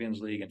the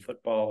Champions League in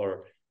football,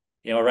 or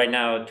right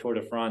now Tour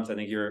de France. I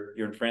think you're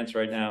in France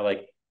right now,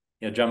 like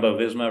Jumbo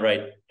Visma,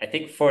 right? I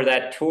think for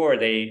that tour,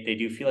 they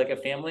do feel like a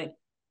family,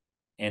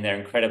 and they're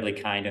incredibly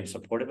kind and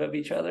supportive of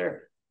each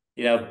other.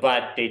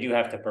 But they do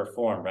have to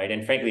perform, right?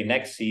 And frankly,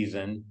 next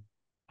season,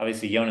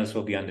 obviously Jonas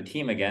will be on the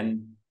team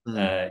again.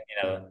 Mm.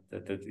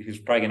 Who's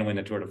probably going to win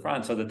the Tour de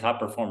France. So the top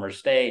performers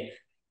stay.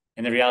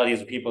 And the reality is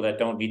the people that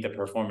don't meet the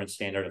performance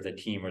standard of the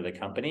team or the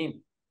company,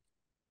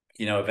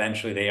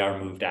 eventually they are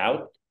moved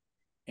out.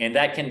 And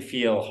that can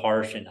feel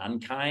harsh and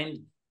unkind.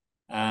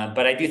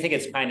 But I do think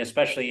it's kind,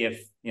 especially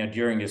if,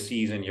 during the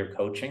season you're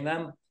coaching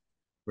them,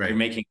 you're Right.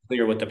 making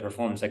clear what the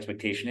performance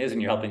expectation is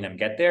and you're helping them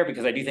get there,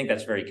 because I do think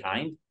that's very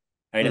kind.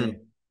 Right. Mm. And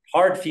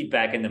hard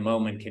feedback in the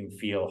moment can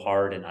feel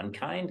hard and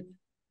unkind.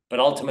 But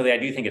ultimately, I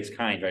do think it's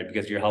kind, right?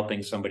 Because you're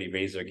helping somebody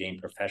raise their game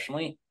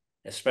professionally,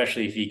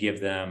 especially if you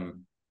give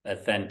them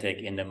authentic,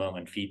 in the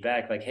moment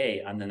feedback, like,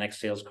 hey, on the next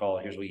sales call,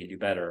 here's what you do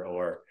better.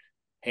 Or,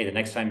 hey, the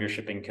next time you're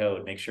shipping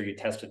code, make sure you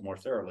test it more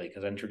thoroughly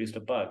because I introduced a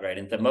bug, right?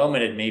 And at the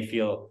moment, it may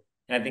feel,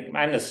 and I think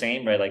I'm the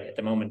same, right? Like in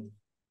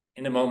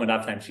the moment,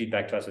 oftentimes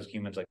feedback to us as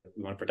humans, like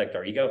we want to protect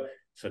our ego.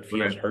 So it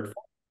feels Right.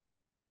 hurtful.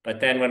 But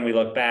then when we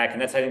look back,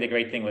 and that's, I think, the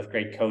great thing with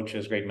great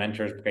coaches, great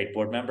mentors, great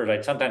board members,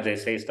 right? Sometimes they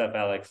say stuff,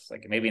 Alex,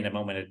 like maybe in the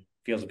moment it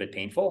feels a bit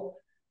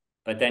painful,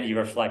 but then you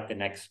reflect the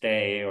next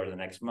day or the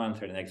next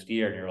month or the next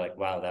year, and you're like,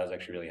 wow, that was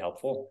actually really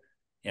helpful.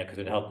 Because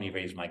it helped me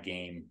raise my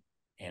game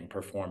and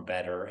perform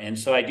better. And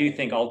so I do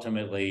think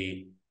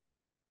ultimately,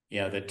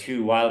 the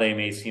two, while they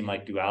may seem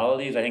like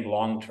dualities, I think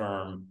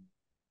long-term,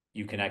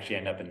 you can actually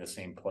end up in the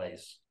same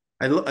place.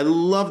 I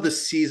love the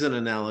season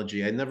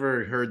analogy. I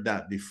never heard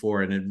that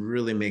before, and it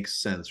really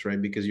makes sense, right?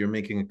 Because you're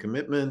making a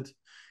commitment,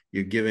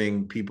 you're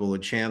giving people a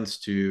chance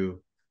to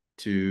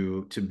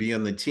be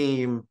on the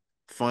team,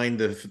 find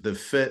the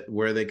fit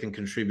where they can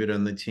contribute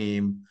on the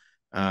team.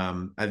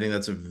 I think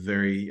that's a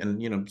very,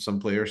 and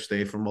some players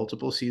stay for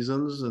multiple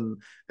seasons,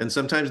 and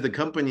sometimes the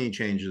company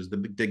changes,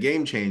 the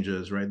game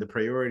changes, right? The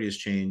priorities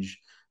change,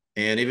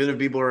 and even if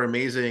people are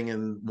amazing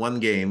in one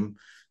game,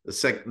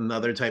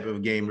 another type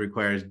of game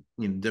requires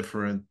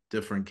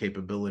different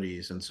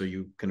capabilities, and so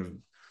you kind of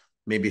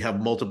maybe have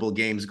multiple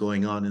games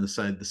going on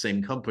inside the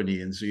same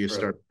company, and so you True.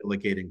 start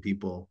allocating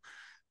people.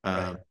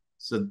 Right.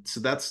 So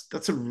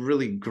that's a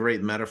really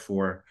great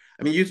metaphor.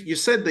 I mean, you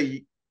said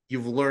that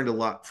you've learned a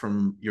lot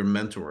from your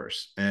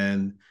mentors,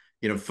 and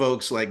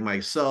folks like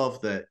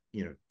myself that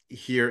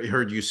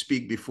heard you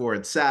speak before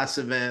at SaaS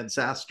event,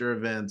 SaaSter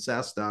event,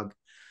 SaaStock.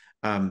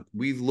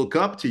 We look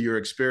up to your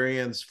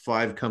experience,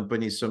 5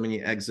 companies, so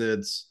many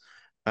exits.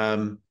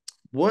 Um,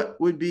 what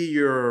would be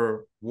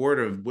your word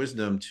of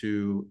wisdom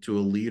to a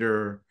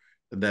leader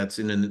that's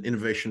in an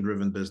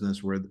innovation-driven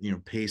business where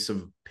pace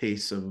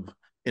of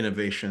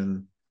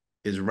innovation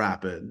is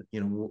rapid?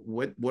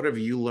 What have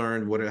you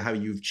learned? How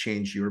you've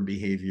changed your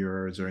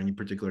behavior? Is there any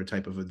particular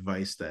type of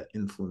advice that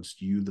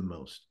influenced you the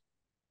most?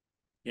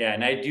 Yeah,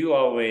 and I do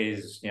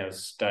always,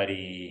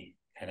 study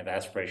kind of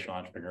aspirational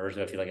entrepreneurs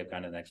that I feel like I've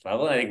gone to the next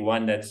level. And I think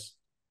one that's,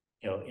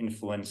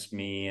 influenced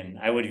me and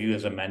I would view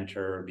as a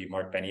mentor would be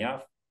Mark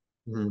Benioff,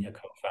 Mm-hmm.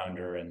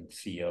 co-founder and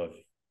CEO of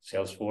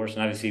Salesforce.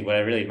 And obviously what I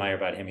really admire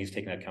about him, he's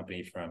taken a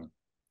company from,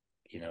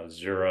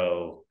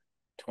 zero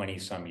 20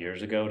 some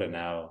years ago to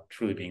now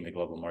truly being the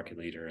global market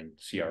leader in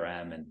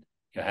CRM, and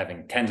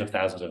having tens of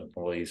thousands of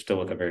employees, still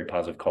with a very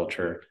positive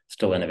culture,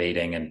 still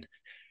innovating. And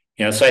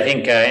so I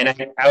think,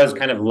 and I was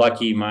kind of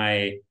lucky.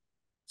 My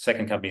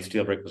second company,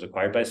 Steelbrick, was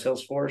acquired by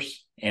Salesforce.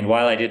 And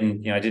while I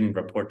didn't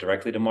report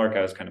directly to Mark,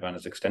 I was kind of on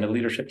his extended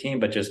leadership team,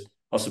 but just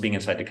also being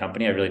inside the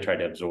company, I really tried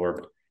to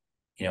absorb,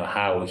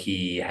 how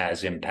he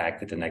has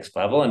impact at the next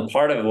level. And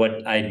part of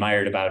what I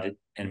admire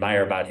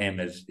about him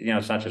is,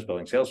 it's not just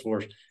building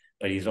Salesforce,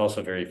 but he's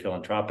also very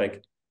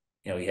philanthropic.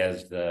 He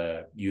has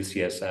the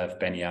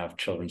UCSF, Benioff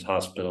Children's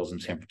Hospitals in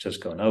San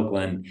Francisco and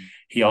Oakland.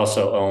 He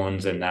also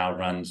owns and now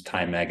runs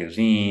Time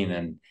Magazine,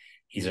 and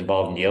he's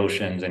involved in the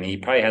oceans, and he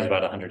probably has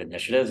about 100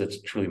 initiatives.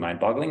 It's truly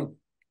mind-boggling,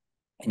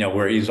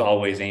 where he's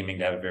always aiming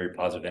to have a very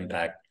positive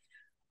impact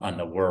on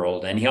the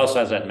world. And he also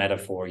has that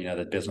metaphor,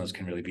 that business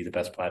can really be the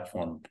best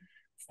platform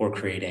for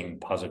creating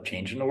positive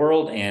change in the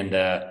world. And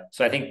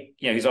so I think,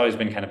 he's always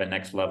been kind of a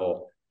next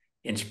level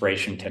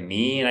inspiration to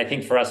me. And I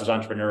think for us as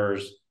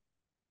entrepreneurs,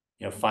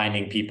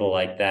 finding people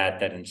like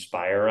that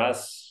inspire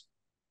us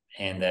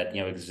and that,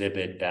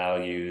 exhibit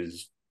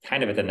values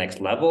kind of at the next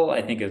level,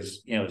 I think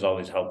is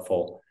always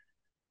helpful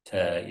to,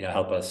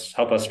 help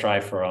us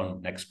strive for our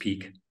own next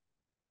peak.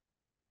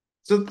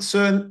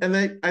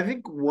 I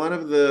think one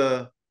of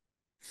the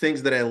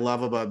things that I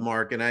love about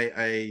Mark, and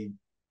I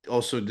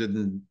also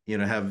didn't,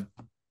 have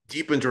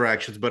deep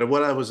interactions, but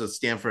when I was at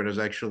Stanford, I was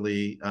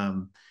actually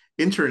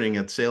interning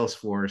at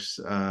Salesforce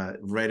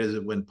right as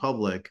it went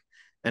public,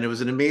 and it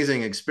was an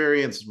amazing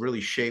experience. It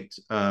really shaped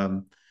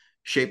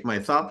my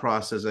thought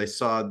process. I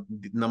saw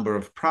the number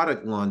of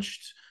product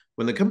launched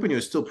when the company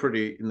was still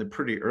pretty in the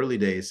pretty early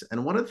days,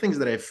 and one of the things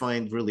that I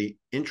find really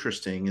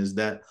interesting is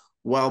that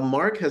while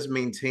Mark has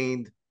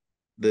maintained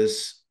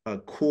this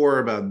core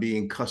about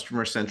being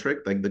customer centric,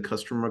 like the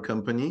customer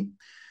company.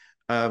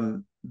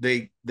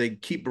 They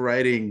keep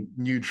writing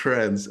new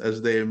trends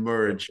as they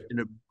emerge in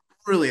a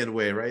brilliant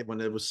way, right? When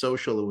it was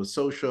social, it was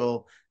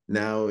social.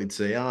 Now it's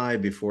AI.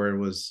 Before it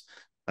was,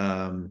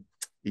 the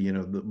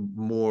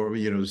more,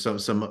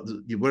 some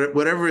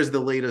whatever is the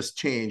latest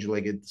change.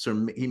 Like it,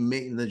 so he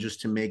made it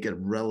just to make it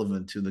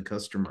relevant to the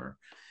customer.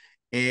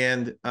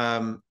 And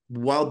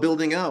while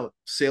building out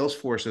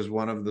Salesforce as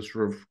one of the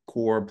sort of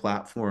core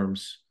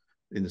platforms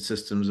in the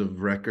systems of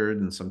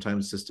record and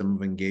sometimes system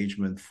of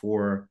engagement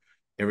for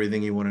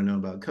everything you want to know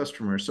about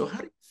customers. So how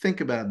do you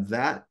think about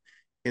that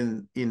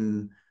in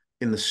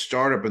the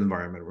startup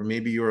environment where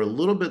maybe you're a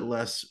little bit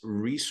less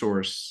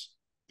resource,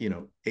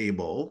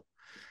 able,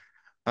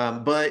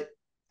 but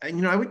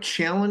I would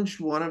challenge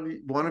one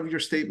of your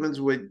statements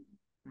with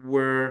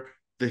where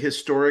the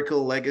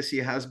historical legacy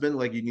has been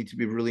like you need to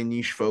be really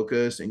niche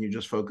focused and you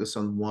just focus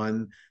on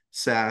one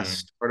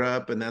SaaS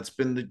startup, and that's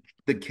been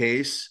the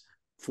case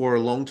for a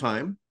long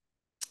time.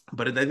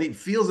 But I think it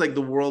feels like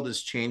the world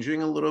is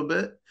changing a little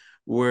bit,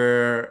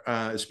 where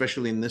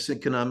especially in this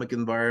economic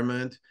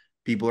environment,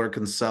 people are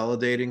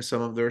consolidating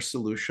some of their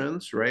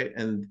solutions, right?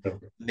 And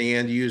the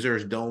end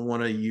users don't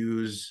want to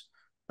use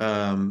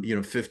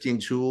 15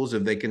 tools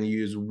if they can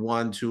use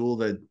one tool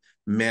that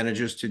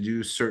manages to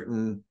do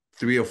certain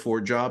 3 or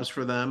 4 jobs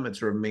for them. It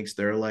sort of makes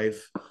their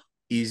life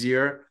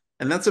easier.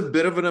 And that's a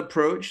bit of an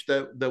approach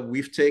that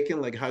we've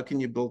taken. Like, how can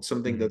you build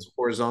something that's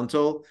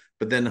horizontal,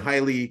 but then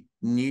highly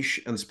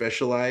niche and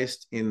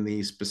specialized in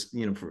the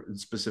for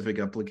specific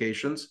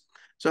applications?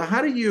 So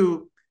how do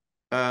you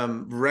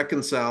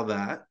reconcile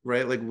that,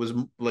 right?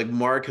 Like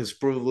Mark has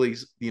probably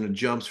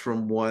jumps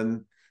from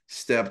one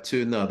step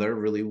to another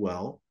really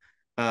well,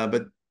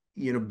 but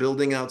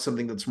building out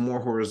something that's more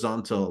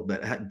horizontal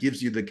that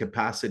gives you the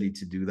capacity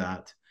to do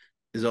that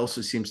is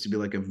also seems to be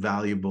like a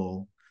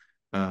valuable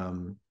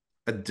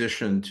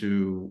addition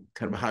to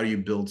kind of how you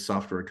build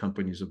software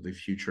companies of the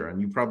future.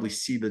 And you probably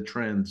see the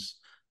trends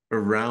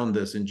around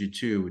this in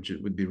G2, which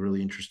it would be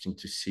really interesting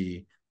to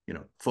see,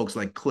 folks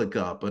like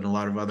ClickUp and a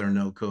lot of other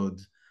no code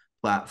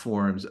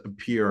platforms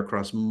appear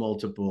across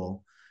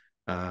multiple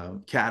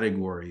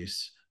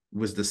categories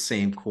with the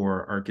same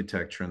core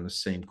architecture and the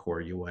same core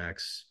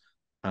UX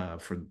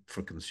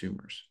for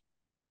consumers.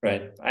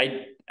 Right.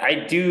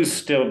 I do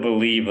still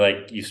believe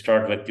like you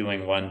start with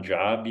doing one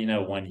job,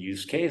 one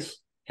use case.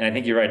 And I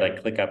think you're right,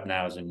 like ClickUp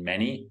now is in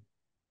many.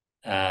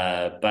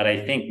 But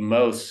I think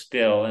most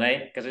still,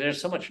 because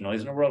there's so much noise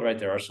in the world, right?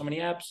 There are so many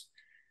apps.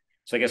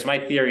 So I guess my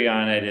theory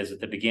on it is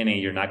at the beginning,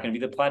 you're not going to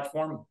be the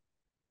platform,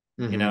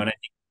 and I think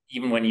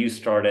even when you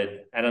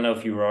started, I don't know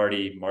if you were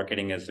already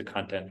marketing as the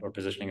content or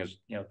positioning as,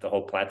 the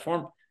whole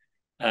platform.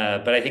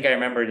 But I think I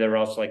remember there were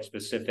also like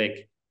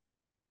specific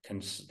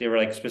kind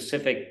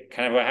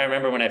of, I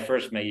remember when I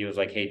first met you, it was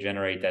like, hey,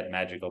 generate that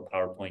magical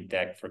PowerPoint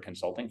deck for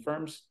consulting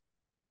firms,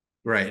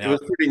 Right. It was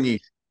pretty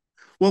neat.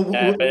 Well,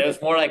 but it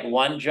was more like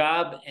one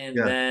job. And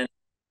yeah. then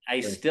I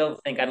still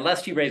think,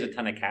 unless you raise a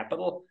ton of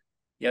capital,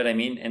 you know what I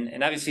mean?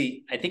 And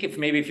obviously, I think if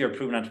you're a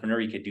proven entrepreneur,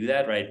 you could do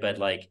that, right? But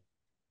like,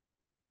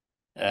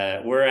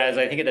 whereas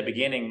I think at the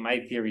beginning, my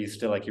theory is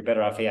still like, you're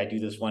better off, hey, I do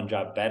this one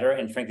job better.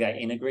 And frankly, I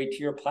integrate to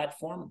your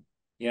platform,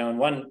 and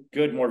one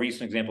good, more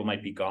recent example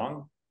might be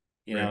Gong,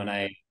 and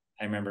I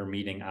remember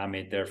meeting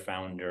Amit, their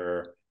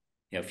founder,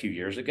 a few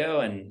years ago.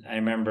 And I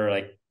remember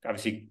like,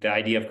 obviously the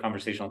idea of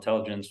conversational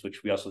intelligence,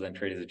 which we also then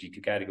traded as a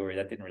G2 category,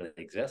 that didn't really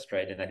exist,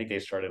 right? And I think they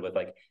started with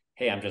like,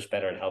 hey, I'm just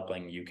better at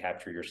helping you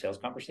capture your sales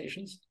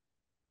conversations.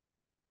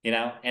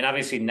 And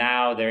obviously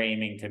now they're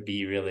aiming to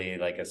be really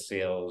like a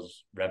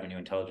sales revenue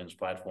intelligence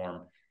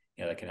platform,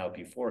 that can help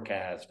you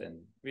forecast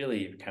and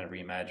really kind of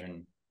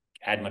reimagine,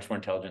 add much more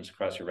intelligence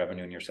across your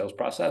revenue and your sales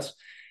process.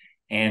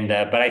 And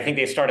but I think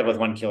they started with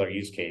one killer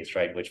use case,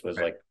 right, which was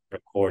like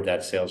record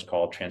that sales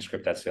call,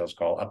 transcript that sales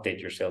call,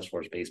 update your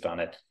Salesforce based on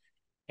it,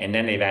 and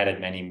then they've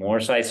added many more.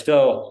 So I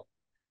don't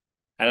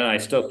know. I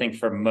still think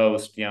for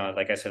most,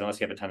 like I said, unless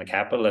you have a ton of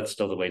capital, that's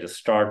still the way to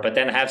start. But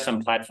then have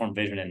some platform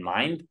vision in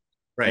mind.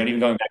 Right. Even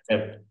going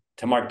back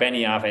to Mark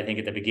Benioff, I think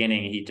at the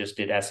beginning he just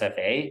did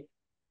SFA.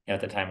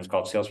 At the time it was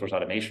called Salesforce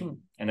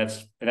Automation, and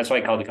that's why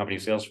I called the company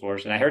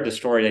Salesforce. And I heard the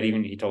story that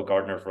even he told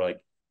Gardner for like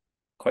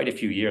quite a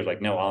few years,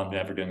 like, no, all I'm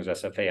ever doing is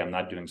SFA. I'm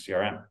not doing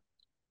CRM.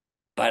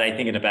 But I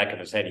think in the back of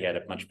his head, he had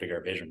a much bigger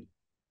vision,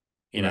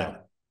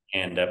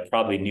 and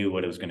probably knew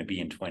what it was going to be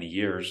in 20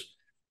 years.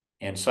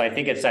 And so I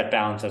think it's that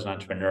balance as an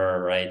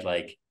entrepreneur, right?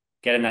 Like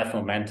get enough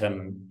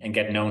momentum and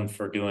get known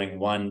for doing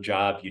one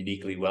job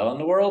uniquely well in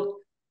the world,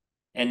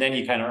 and then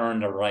you kind of earn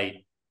the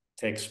right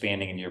to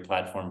expanding into your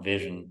platform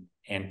vision.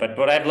 And but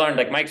what I've learned,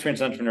 like my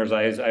experience as entrepreneurs,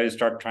 I always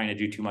start trying to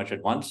do too much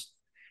at once,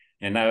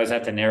 and I always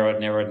have to narrow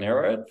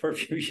it for a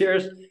few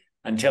years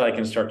until I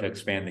can start to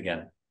expand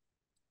again.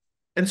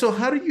 And so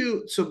how do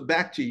you, so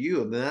back to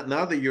you,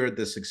 now that you're at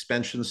this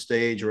expansion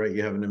stage, right?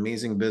 You have an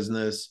amazing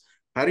business.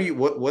 How do you,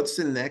 what's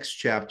the next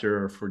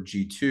chapter for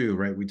G2,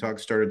 right?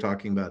 Started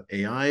talking about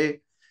AI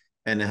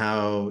and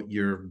how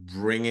you're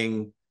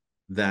bringing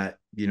that,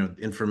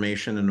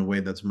 information in a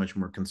way that's much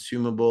more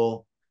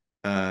consumable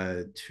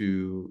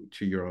to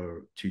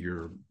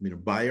your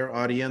buyer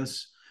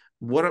audience.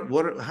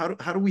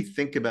 How do we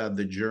think about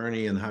the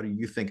journey, and how do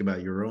you think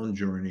about your own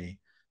journey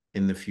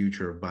in the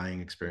future of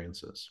buying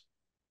experiences?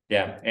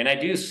 Yeah, and I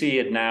do see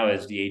it now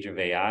as the age of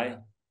AI,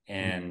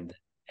 and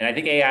I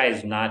think AI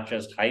is not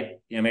just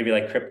hype. Maybe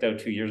like crypto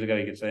 2 years ago,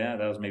 you could say, yeah,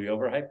 that was maybe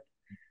overhyped.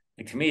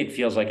 Like to me, it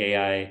feels like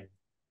I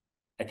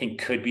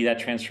think could be that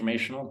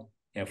transformational,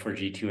 for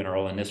G2 in our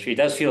whole industry. It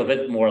does feel a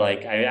bit more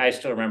like I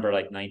still remember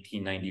like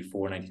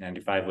 1994,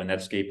 1995 when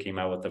Netscape came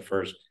out with the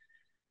first,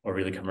 or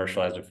really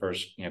commercialized the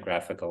first,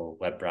 graphical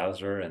web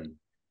browser, and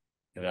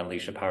it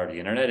unleashed the power of the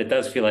internet. It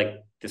does feel like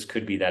this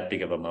could be that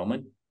big of a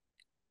moment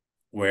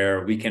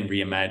where we can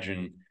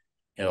reimagine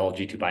the whole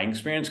G2 buying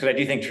experience. Because I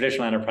do think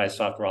traditional enterprise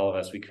software, all of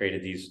us, we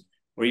created these,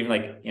 or even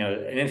like,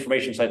 an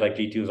information site like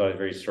G2 is always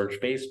very search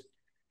based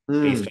on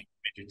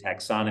rigid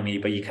taxonomy,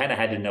 but you kind of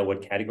had to know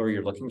what category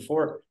you're looking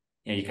for.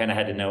 You kind of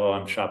had to know, oh,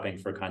 I'm shopping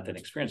for a content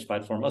experience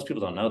platform. Most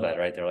people don't know that,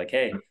 right? They're like,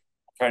 hey, I'm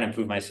trying to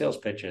improve my sales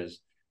pitches.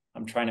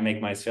 I'm trying to make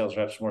my sales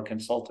reps more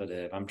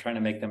consultative. I'm trying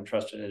to make them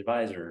trusted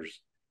advisors.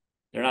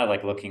 They're not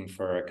like looking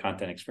for a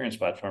content experience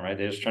platform, right?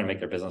 They're just trying to make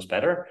their business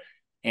better.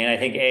 And I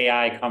think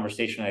AI,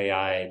 conversational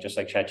AI, just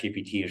like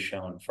ChatGPT has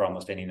shown for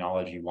almost any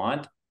knowledge you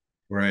want,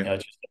 Right.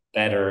 just a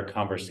better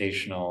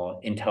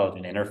conversational,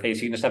 intelligent interface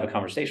you can just have a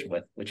conversation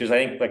with, which is,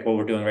 I think, like what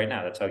we're doing right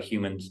now. That's how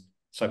humans,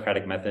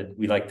 Socratic method,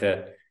 we like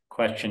to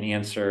question,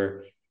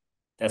 answer.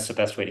 That's the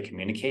best way to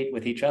communicate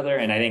with each other.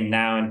 And I think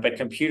now, but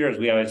computers,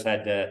 we always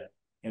had to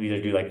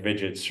either do like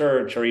rigid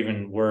search, or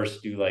even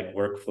worse, do like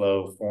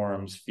workflow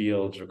forms,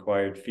 fields,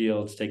 required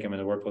fields, take them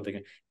into workflow.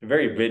 A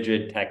very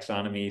rigid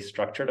taxonomy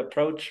structured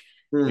approach,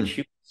 which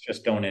humans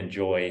just don't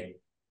enjoy.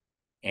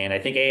 And I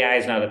think AI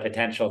is now the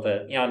potential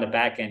to, on the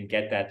back end,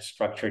 get that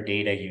structured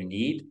data you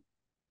need,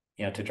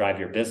 to drive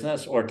your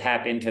business, or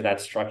tap into that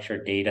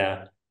structured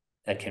data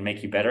that can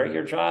make you better at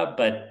your job,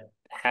 but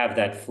have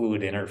that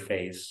fluid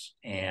interface.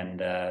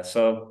 And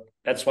so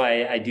that's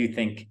why I do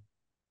think,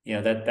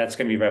 that's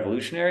going to be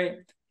revolutionary.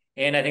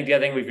 And I think the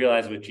other thing we've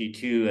realized with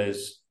G2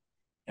 is,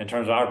 in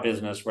terms of our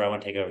business, where I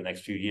want to take it over the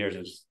next few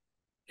years,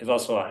 is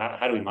also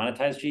how do we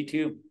monetize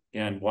G2?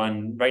 And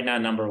right now,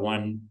 number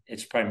one,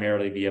 it's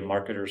primarily via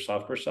marketers,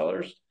 software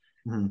sellers.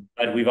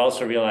 But we've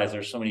also realized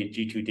there's so many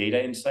G2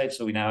 data insights.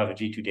 So we now have a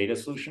G2 data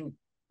solution.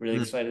 Really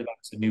excited about it.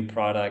 It's a new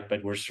product,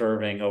 but we're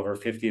serving over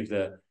 50 of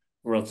the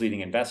world's leading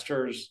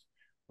investors.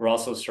 We're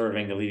also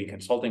serving the leading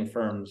consulting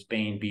firms,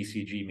 Bain,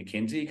 BCG,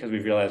 McKinsey, because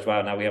we've realized,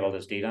 wow, now we have all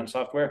this data on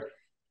software.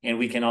 And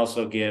we can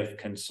also give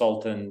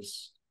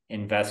consultants,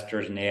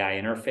 investors, an AI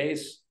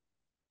interface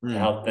to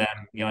help them,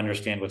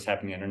 understand what's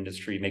happening in our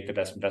industry, make the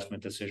best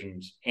investment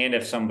decisions. And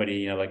if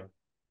somebody, like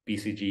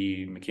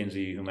BCG,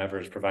 McKinsey, whomever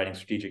is providing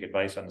strategic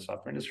advice on the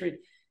software industry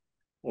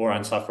or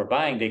on software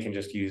buying, they can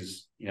just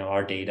use,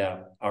 our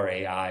data, our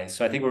AI.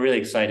 So I think we're really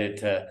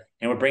excited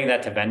and we're bringing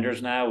that to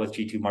vendors now with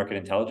G2 Market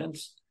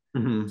Intelligence. So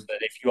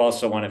that if you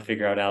also want to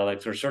figure out,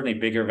 Alex, or certainly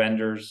bigger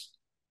vendors,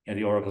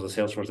 the Oracles,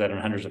 the Salesforce that are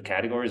in hundreds of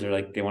categories, they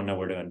want to know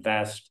where to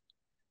invest.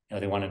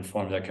 They want to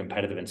inform their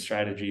competitive and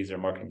strategies, their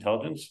market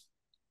intelligence.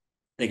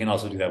 They can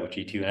also do that with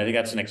G2. And I think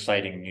that's an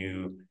exciting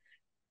new,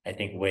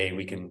 way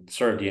we can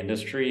serve the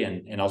industry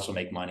and also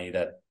make money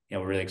that,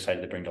 we're really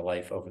excited to bring to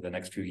life over the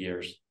next few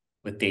years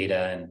with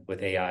data and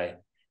with AI.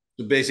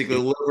 So basically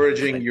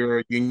leveraging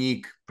your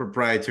unique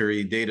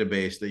proprietary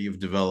database that you've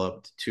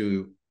developed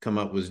to come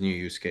up with new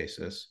use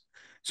cases.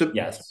 So,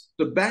 yes.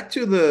 So back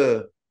to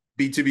the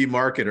B2B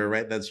marketer,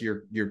 right? That's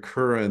your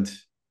current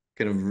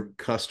kind of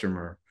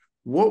customer.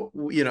 What,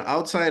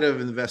 outside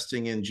of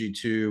investing in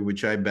G2,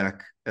 which I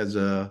back as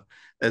a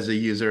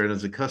user and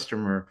as a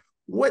customer,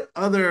 what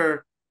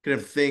other kind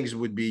of things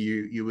would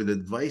be you would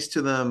advise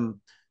to them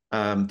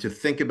to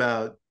think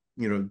about,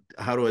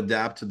 how to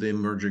adapt to the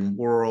emerging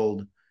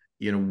world,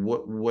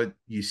 what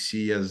you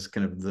see as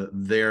kind of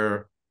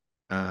their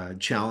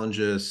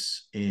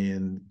challenges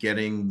in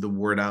getting the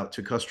word out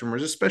to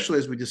customers, especially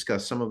as we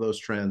discuss some of those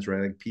trends,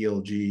 right? Like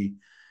PLG,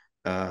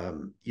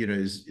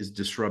 is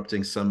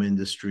disrupting some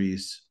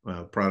industries,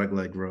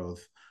 product-led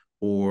growth,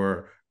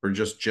 or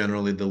just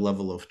generally the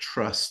level of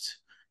trust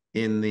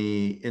in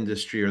the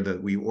industry, or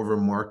that we over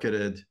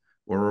marketed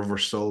or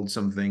oversold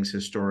some things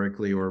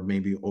historically, or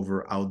maybe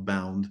over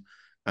outbound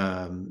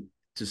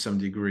to some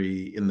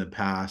degree in the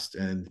past.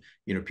 And,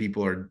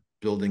 people are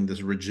building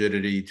this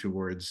rigidity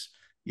towards,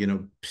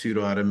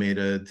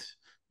 pseudo-automated,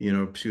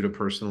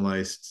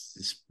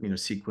 pseudo-personalized,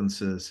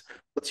 sequences.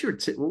 What's your,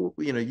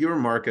 you're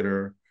a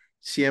marketer.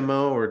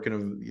 CMO or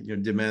kind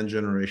of demand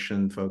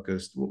generation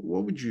focused,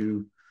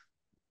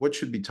 what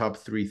should be top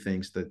three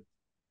things that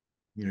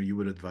you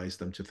would advise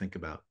them to think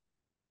about?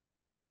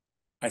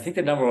 I think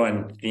the number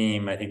one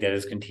theme I think that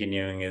is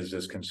continuing is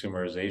this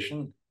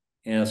consumerization.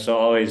 So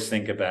always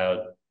think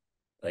about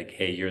like,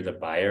 hey, you're the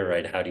buyer,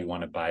 right? How do you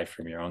want to buy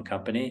from your own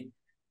company?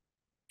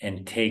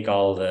 And take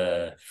all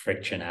the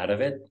friction out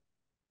of it.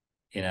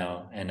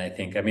 And I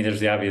think, I mean, there's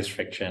the obvious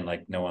friction,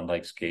 like no one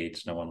likes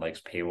gates, no one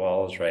likes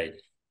paywalls, right?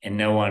 And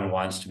no one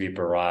wants to be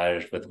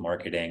barraged with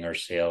marketing or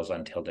sales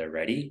until they're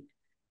ready.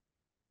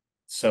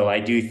 So I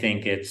do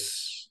think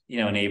it's,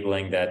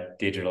 enabling that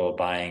digital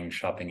buying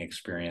shopping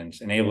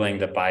experience, enabling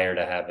the buyer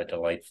to have a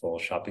delightful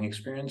shopping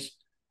experience,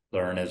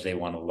 learn as they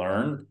want to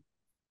learn.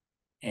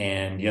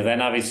 And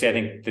then obviously I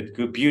think the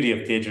good beauty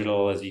of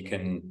digital is you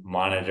can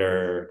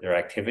monitor their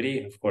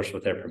activity, of course,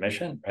 with their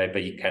permission, right?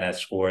 But you kind of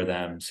score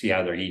them, see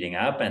how they're heating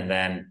up, and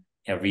then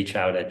reach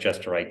out at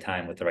just the right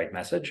time with the right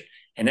message.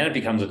 And then it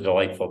becomes a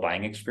delightful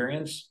buying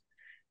experience.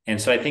 And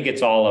so I think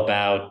it's all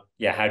about,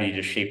 how do you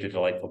just shape the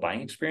delightful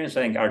buying experience?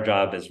 I think our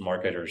job as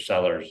marketers,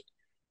 sellers,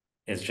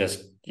 is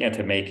just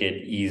to make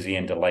it easy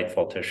and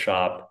delightful to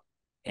shop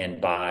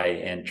and buy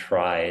and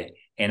try.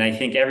 And I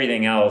think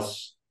everything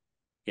else,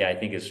 I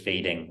think is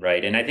fading,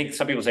 right? And I think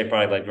some people say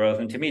product-led growth,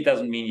 and to me, it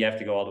doesn't mean you have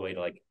to go all the way to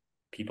like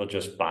people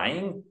just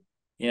buying,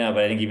 but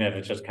I think even if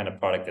it's just kind of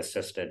product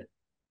assisted,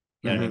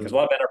 you know what I mean? Because a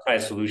lot of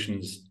enterprise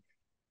solutions,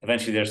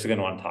 eventually they're still going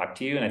to want to talk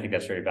to you, and I think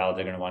that's very valid.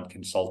 They're going to want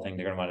consulting,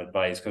 they're going to want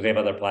advice because they have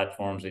other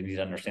platforms. They need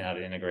to understand how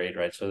to integrate,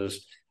 right? So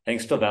there's, I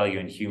think, still value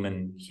in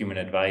human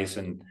advice,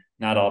 and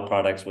not all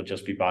products will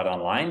just be bought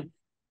online.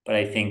 But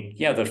I think,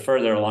 the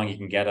further along you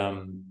can get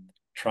them,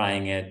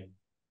 trying it,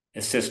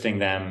 assisting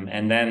them,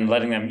 and then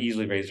letting them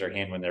easily raise their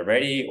hand when they're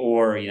ready,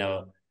 or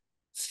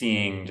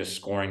just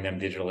scoring them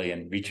digitally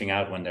and reaching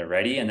out when they're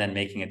ready, and then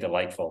making it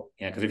delightful.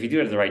 Because if you do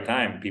it at the right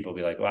time, people will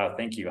be like, wow,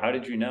 thank you, how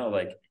did you know?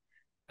 Like,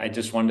 I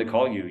just wanted to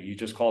call you, you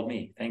just called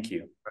me, thank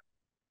you.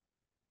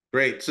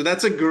 Great. So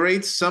that's a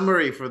great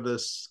summary for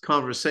this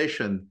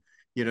conversation.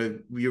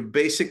 You're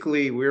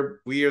basically,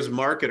 we as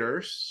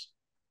marketers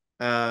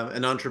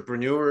and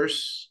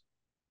entrepreneurs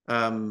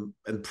and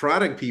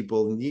product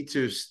people need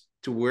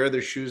to wear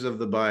the shoes of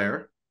the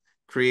buyer,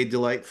 create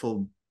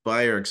delightful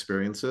buyer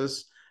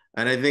experiences.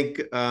 And I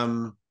think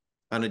on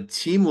a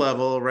team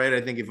level, right?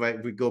 I think if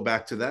we go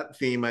back to that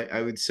theme,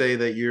 I would say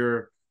that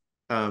you're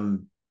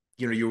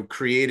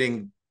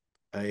creating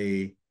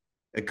a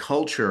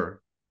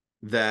culture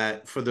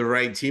that for the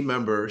right team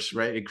members,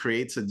 right? It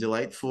creates a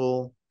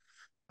delightful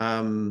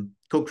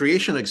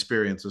co-creation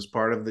experience as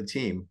part of the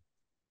team.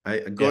 I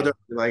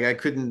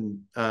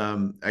couldn't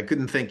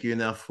thank you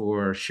enough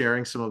for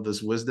sharing some of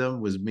this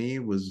wisdom with me,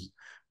 was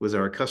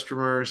our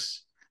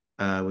customers,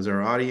 was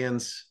our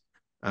audience,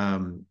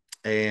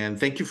 and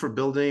thank you for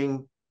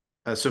building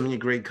so many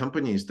great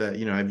companies that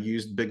I've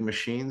used big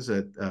machines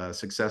at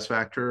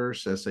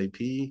SuccessFactors,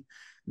 SAP.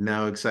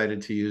 Now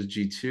excited to use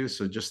G2.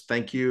 So just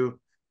thank you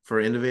for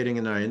innovating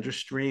in our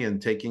industry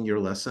and taking your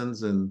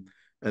lessons and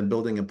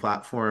building a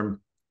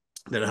platform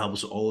that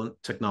helps all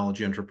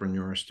technology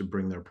entrepreneurs to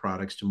bring their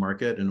products to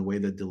market in a way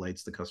that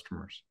delights the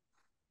customers.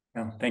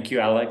 Well, thank you,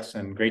 Alex,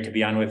 and great to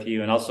be on with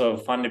you, and also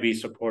fun to be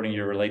supporting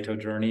your Relayto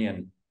journey,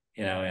 and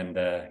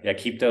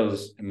keep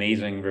those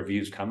amazing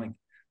reviews coming.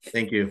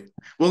 Thank you.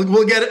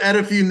 We'll add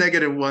a few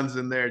negative ones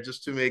in there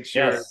just to make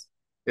sure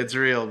it's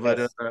real. But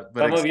yes.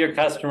 Some of your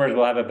customers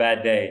will have a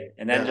bad day,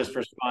 and then just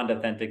respond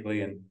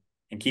authentically and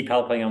keep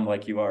helping them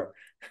like you are.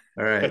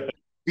 All right.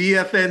 Be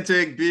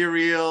authentic, be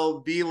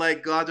real, be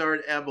like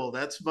Godard Abel.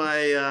 That's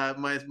my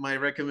my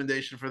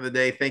recommendation for the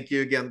day. Thank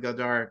you again,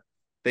 Godard.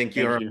 Thank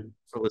you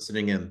for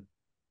listening in.